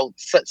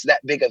 such that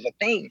big of a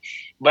thing.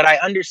 But I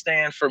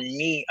understand, for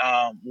me,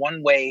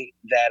 one way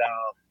that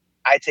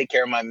I take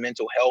care of my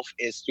mental health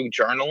is through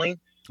journaling.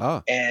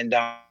 And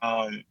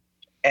I'm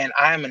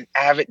an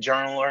avid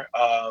journaler.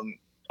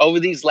 Over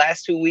these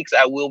last 2 weeks,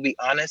 I will be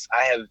honest,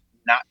 I have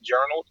not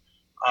journaled.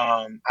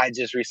 I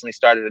just recently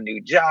started a new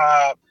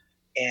job,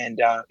 and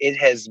it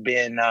has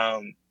been,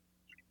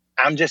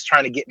 I'm just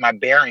trying to get my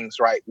bearings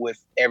right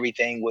with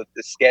everything, with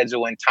the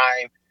schedule and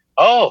time.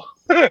 Oh,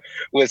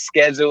 with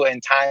schedule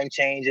and time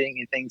changing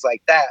and things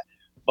like that.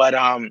 But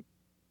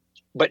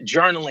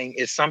journaling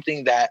is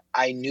something that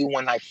I knew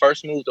when I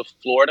first moved to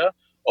Florida,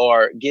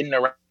 or getting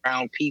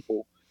around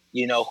people,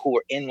 who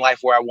are in life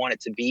where I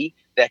wanted to be,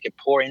 that could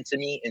pour into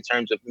me in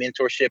terms of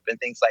mentorship and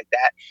things like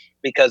that.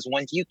 Because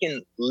once you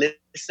can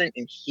listen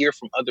and hear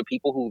from other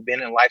people who've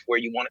been in life where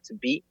you want it to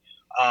be,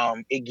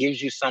 it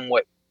gives you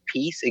somewhat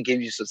peace. It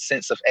gives you some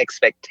sense of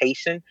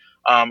expectation.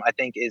 I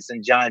think it's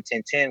in John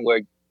 10:10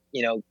 where,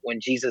 when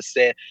Jesus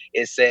said,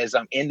 it says,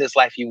 in this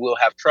life you will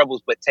have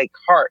troubles, but take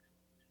heart,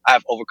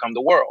 I've overcome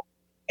the world.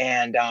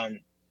 And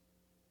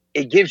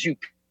it gives you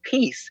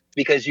peace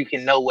because you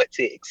can know what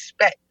to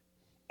expect.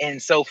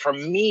 And so for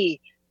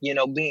me,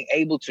 being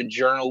able to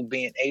journal,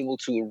 being able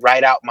to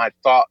write out my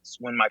thoughts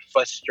when I'm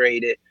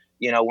frustrated,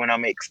 when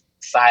I'm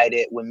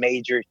excited, when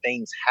major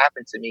things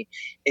happen to me,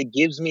 it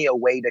gives me a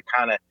way to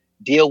kind of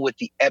deal with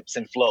the ebbs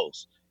and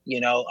flows,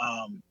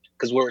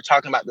 because we were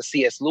talking about the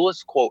C.S.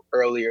 Lewis quote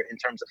earlier in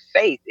terms of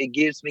faith. It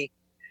gives me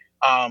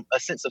a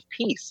sense of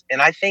peace.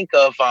 And I think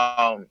of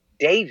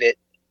David.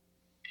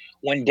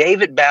 When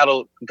David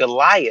battled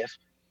Goliath,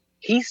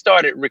 he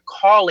started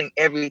recalling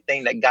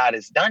everything that God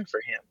has done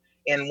for him.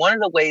 And one of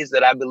the ways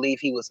that I believe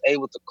he was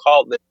able to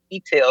call the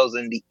details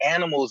and the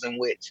animals in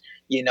which,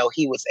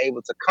 he was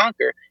able to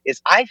conquer is,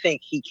 I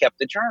think he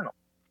kept a journal.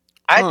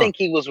 I think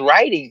he was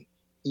writing,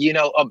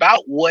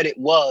 about what it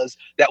was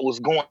that was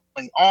going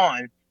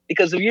on.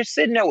 Because if you're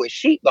sitting there with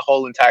sheep the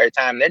whole entire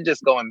time, they're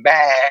just going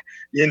bad,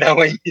 and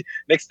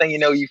next thing you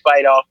know, you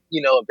fight off,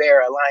 a bear,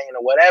 a lion,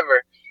 or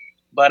whatever.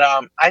 But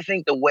I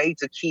think the way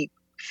to keep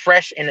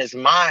fresh in his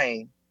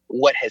mind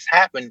what has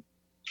happened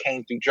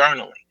came through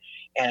journaling.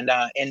 And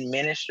in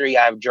ministry,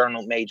 I've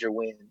journaled major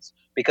wins,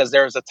 because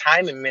there was a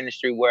time in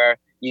ministry where,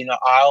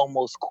 I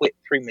almost quit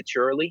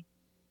prematurely.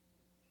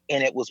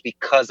 And it was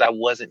because I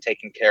wasn't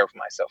taking care of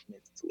myself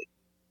mentally.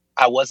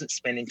 I wasn't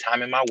spending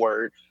time in my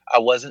word. I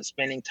wasn't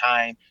spending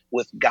time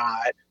with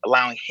God,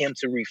 allowing him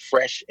to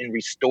refresh and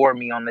restore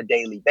me on a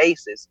daily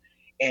basis.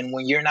 And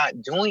when you're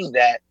not doing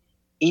that,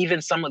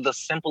 even some of the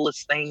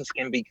simplest things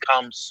can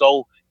become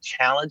so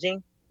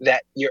challenging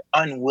that you're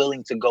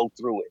unwilling to go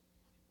through it.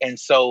 And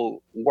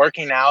so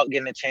working out,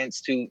 getting a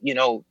chance to,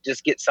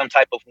 just get some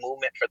type of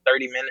movement for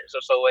 30 minutes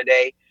or so a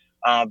day,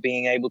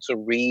 being able to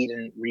read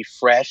and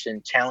refresh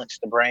and challenge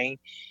the brain,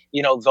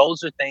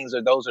 those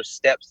are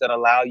steps that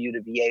allow you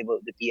to be able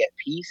to be at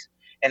peace,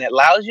 and it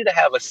allows you to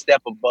have a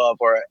step above,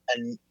 or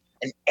an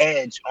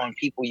edge on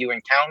people you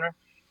encounter,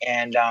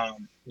 and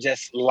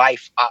just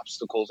life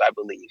obstacles, I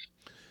believe.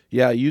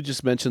 Yeah, you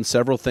just mentioned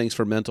several things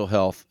for mental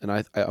health, and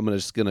I'm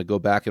just going to go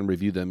back and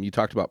review them. You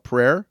talked about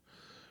prayer,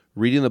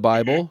 reading the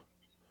Bible,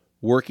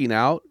 working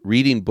out,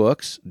 reading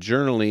books,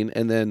 journaling,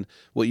 and then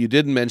what you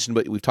didn't mention,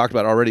 but we've talked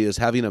about already, is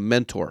having a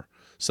mentor,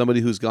 somebody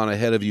who's gone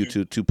ahead of you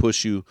to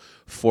push you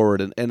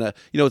forward. And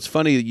it's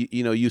funny,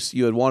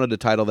 you had wanted to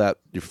title that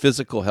your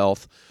physical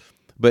health,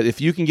 but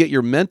if you can get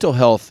your mental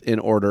health in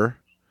order,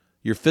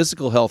 your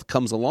physical health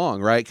comes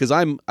along, right? Because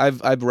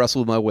I've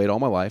wrestled with my weight all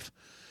my life.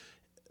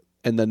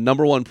 And the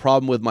number one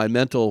problem with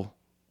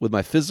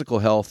my physical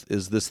health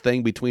is this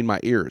thing between my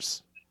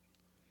ears.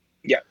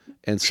 Yeah.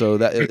 And so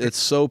that it's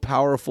so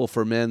powerful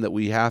for men that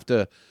we have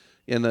to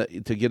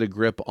get a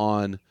grip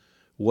on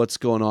what's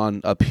going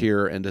on up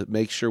here, and to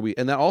make sure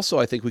and that also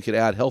I think we could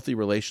add healthy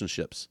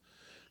relationships,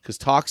 because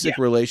toxic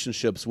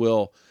relationships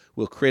will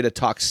create a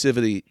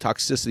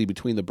toxicity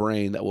between the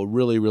brain that will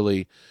really,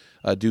 really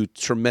do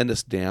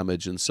tremendous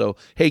damage. And so,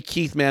 hey,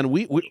 Keith, man,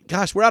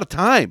 gosh, we're out of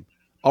time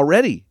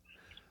already.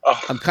 Oh,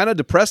 I'm kind of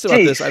depressed about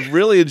this. I've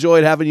really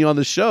enjoyed having you on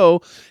the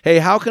show. Hey,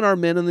 how can our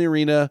Men in the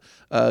Arena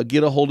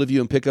get a hold of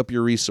you and pick up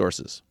your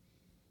resources?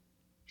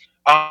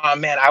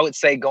 Man, I would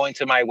say going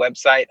to my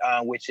website,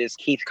 which is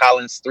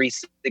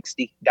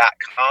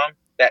keithcollins360.com.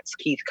 That's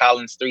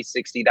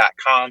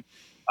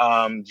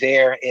keithcollins360.com.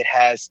 There it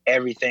has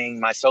everything,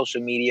 my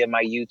social media,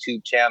 my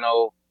YouTube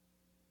channel,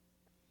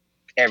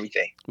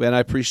 everything. Man, I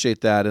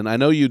appreciate that. And I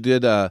know you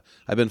did, I've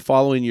been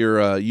following your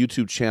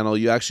YouTube channel.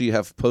 You actually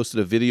have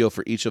posted a video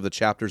for each of the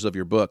chapters of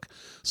your book,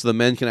 so the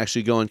men can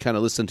actually go and kind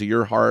of listen to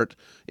your heart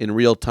in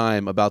real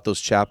time about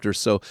those chapters.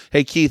 So,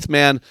 hey, Keith,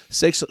 man,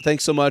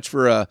 thanks so much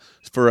for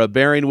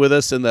bearing with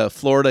us in the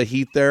Florida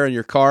heat there in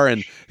your car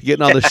and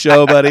getting on the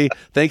show, buddy.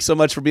 Thanks so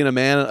much for being a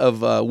man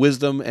of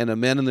wisdom and a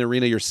man in the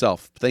arena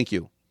yourself. Thank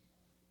you.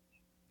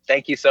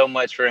 Thank you so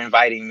much for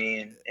inviting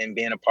me and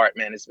being a part,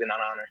 man. It's been an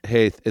honor.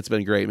 Hey, it's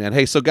been great, man.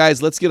 Hey, so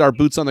guys, let's get our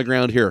boots on the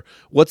ground here.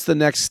 What's the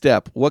next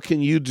step? What can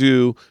you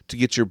do to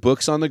get your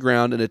books on the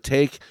ground and to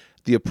take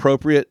the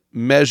appropriate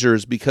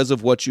measures because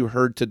of what you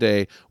heard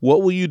today?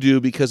 What will you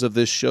do because of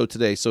this show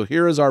today? So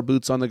here is our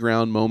boots on the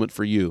ground moment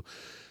for you.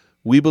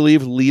 We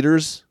believe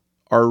leaders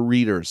are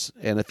readers.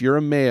 And if you're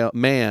a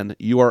man,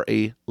 you are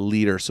a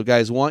leader. So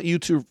guys, want you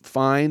to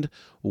find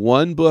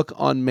one book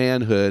on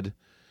manhood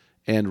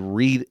and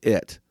read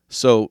it.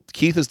 So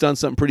Keith has done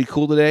something pretty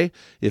cool today.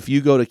 If you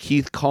go to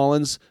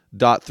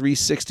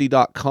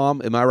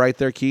keithcollins.360.com, am I right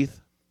there, Keith?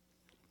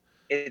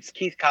 It's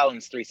Keith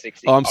Collins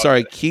 360. Oh, I'm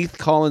sorry,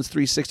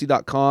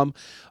 keithcollins360.com.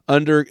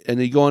 And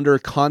you go under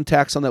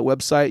contacts on that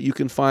website, you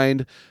can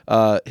find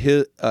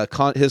his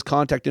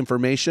contact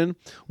information.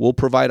 We'll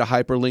provide a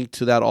hyperlink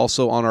to that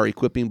also on our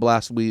Equipping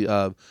Blast. We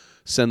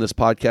send this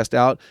podcast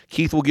out.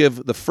 Keith will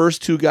give the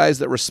first two guys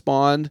that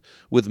respond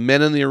with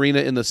Men in the Arena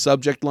in the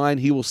subject line,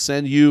 he will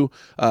send you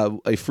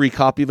a free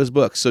copy of his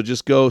book. So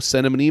just go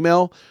send him an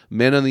email,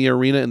 Men in the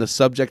Arena in the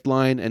subject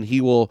line, and he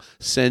will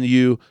send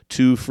you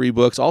 2 free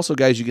books. Also,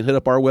 guys, you can hit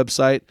up our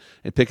website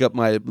and pick up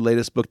my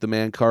latest book, The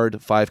Man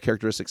Card, 5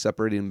 Characteristics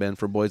Separating Men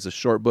from Boys, a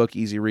short book,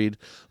 easy read.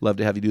 Love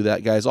to have you do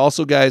that, guys.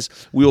 Also, guys,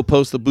 we will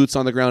post the Boots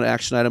on the Ground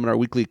action item in our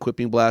weekly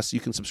Equipping Blast you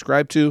can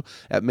subscribe to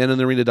at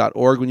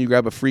meninthearena.org when you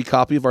grab a free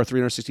copy of our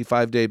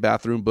 365-day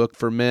bathroom book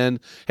for men.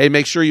 Hey,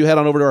 make sure you head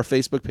on over to our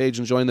Facebook page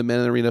and join the Men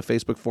in the Arena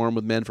Facebook forum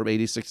with men from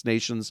 86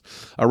 nations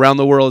around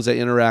the world as they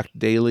interact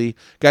daily.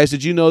 Guys,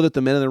 did you know that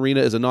the Men in the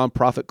Arena is a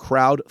nonprofit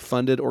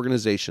crowd-funded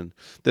organization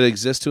that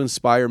exists to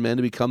inspire men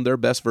to become their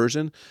best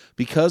version?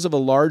 Because of a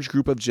large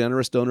group of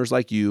generous donors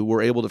like you,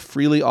 we're able to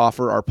freely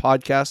offer our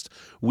podcast,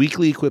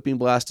 weekly Equipping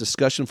Blast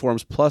discussion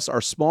forums, plus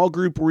our small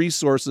group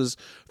resources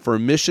for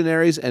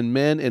missionaries and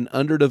men in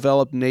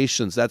underdeveloped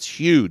nations. That's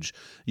huge.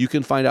 You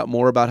can find out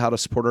more about how to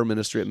support our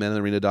ministry at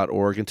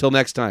meninthearena.org. Until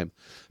next time,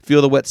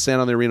 feel the wet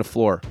sand on the arena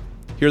floor.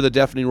 Hear the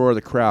deafening roar of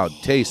the crowd.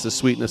 Taste the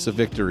sweetness of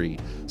victory.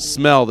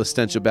 Smell the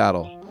stench of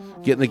battle.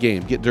 Get in the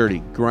game. Get dirty.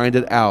 Grind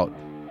it out.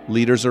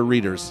 Leaders are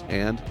readers.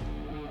 And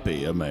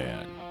be a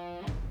man.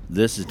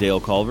 This is Dale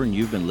Culver, and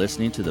you've been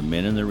listening to the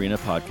Men in the Arena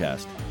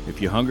podcast.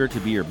 If you hunger to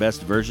be your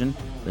best version,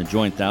 then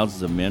join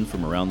thousands of men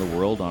from around the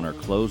world on our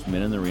closed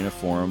Men in the Arena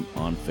forum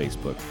on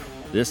Facebook.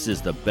 This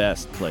is the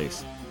best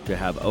place to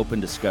have open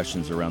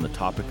discussions around the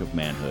topic of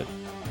manhood.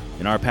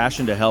 In our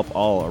passion to help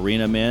all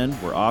arena men,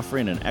 we're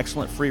offering an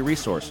excellent free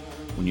resource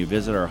when you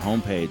visit our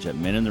homepage at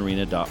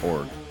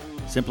meninthearena.org.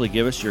 Simply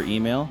give us your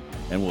email,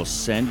 and we'll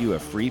send you a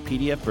free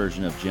PDF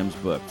version of Jim's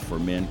book for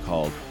men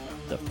called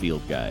The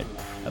Field Guide,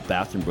 a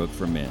bathroom book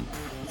for men.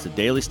 It's a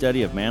daily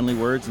study of manly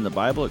words in the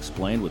Bible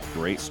explained with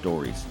great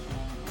stories.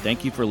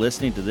 Thank you for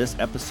listening to this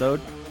episode,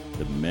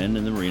 the Men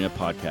in the Arena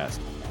podcast.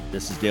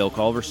 This is Dale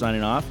Culver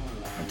signing off.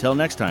 Until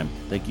next time,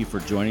 thank you for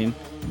joining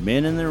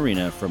Men in the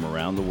Arena from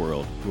around the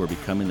world who are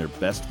becoming their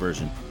best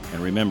version.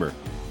 And remember,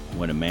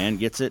 when a man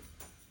gets it,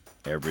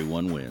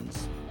 everyone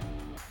wins.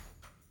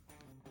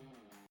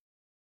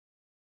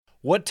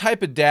 What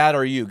type of dad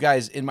are you?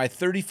 Guys, in my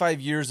 35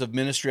 years of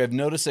ministry, I've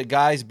noticed that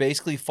guys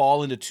basically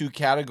fall into 2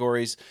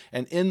 categories.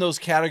 And in those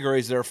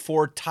categories, there are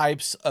 4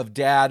 types of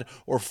dad,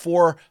 or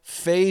 4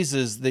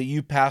 phases that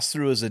you pass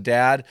through as a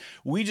dad.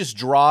 We just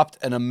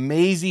dropped an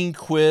amazing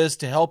quiz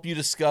to help you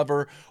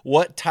discover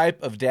what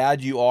type of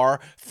dad you are.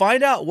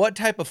 Find out what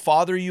type of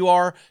father you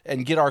are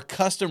and get our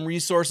custom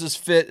resources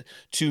fit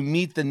to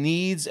meet the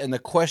needs and the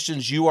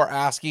questions you are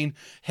asking.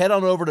 Head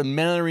on over to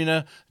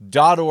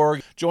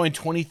meninthearena.org. Join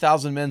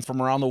 20,000 men from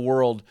around the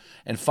world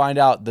and find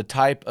out the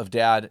type of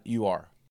dad you are.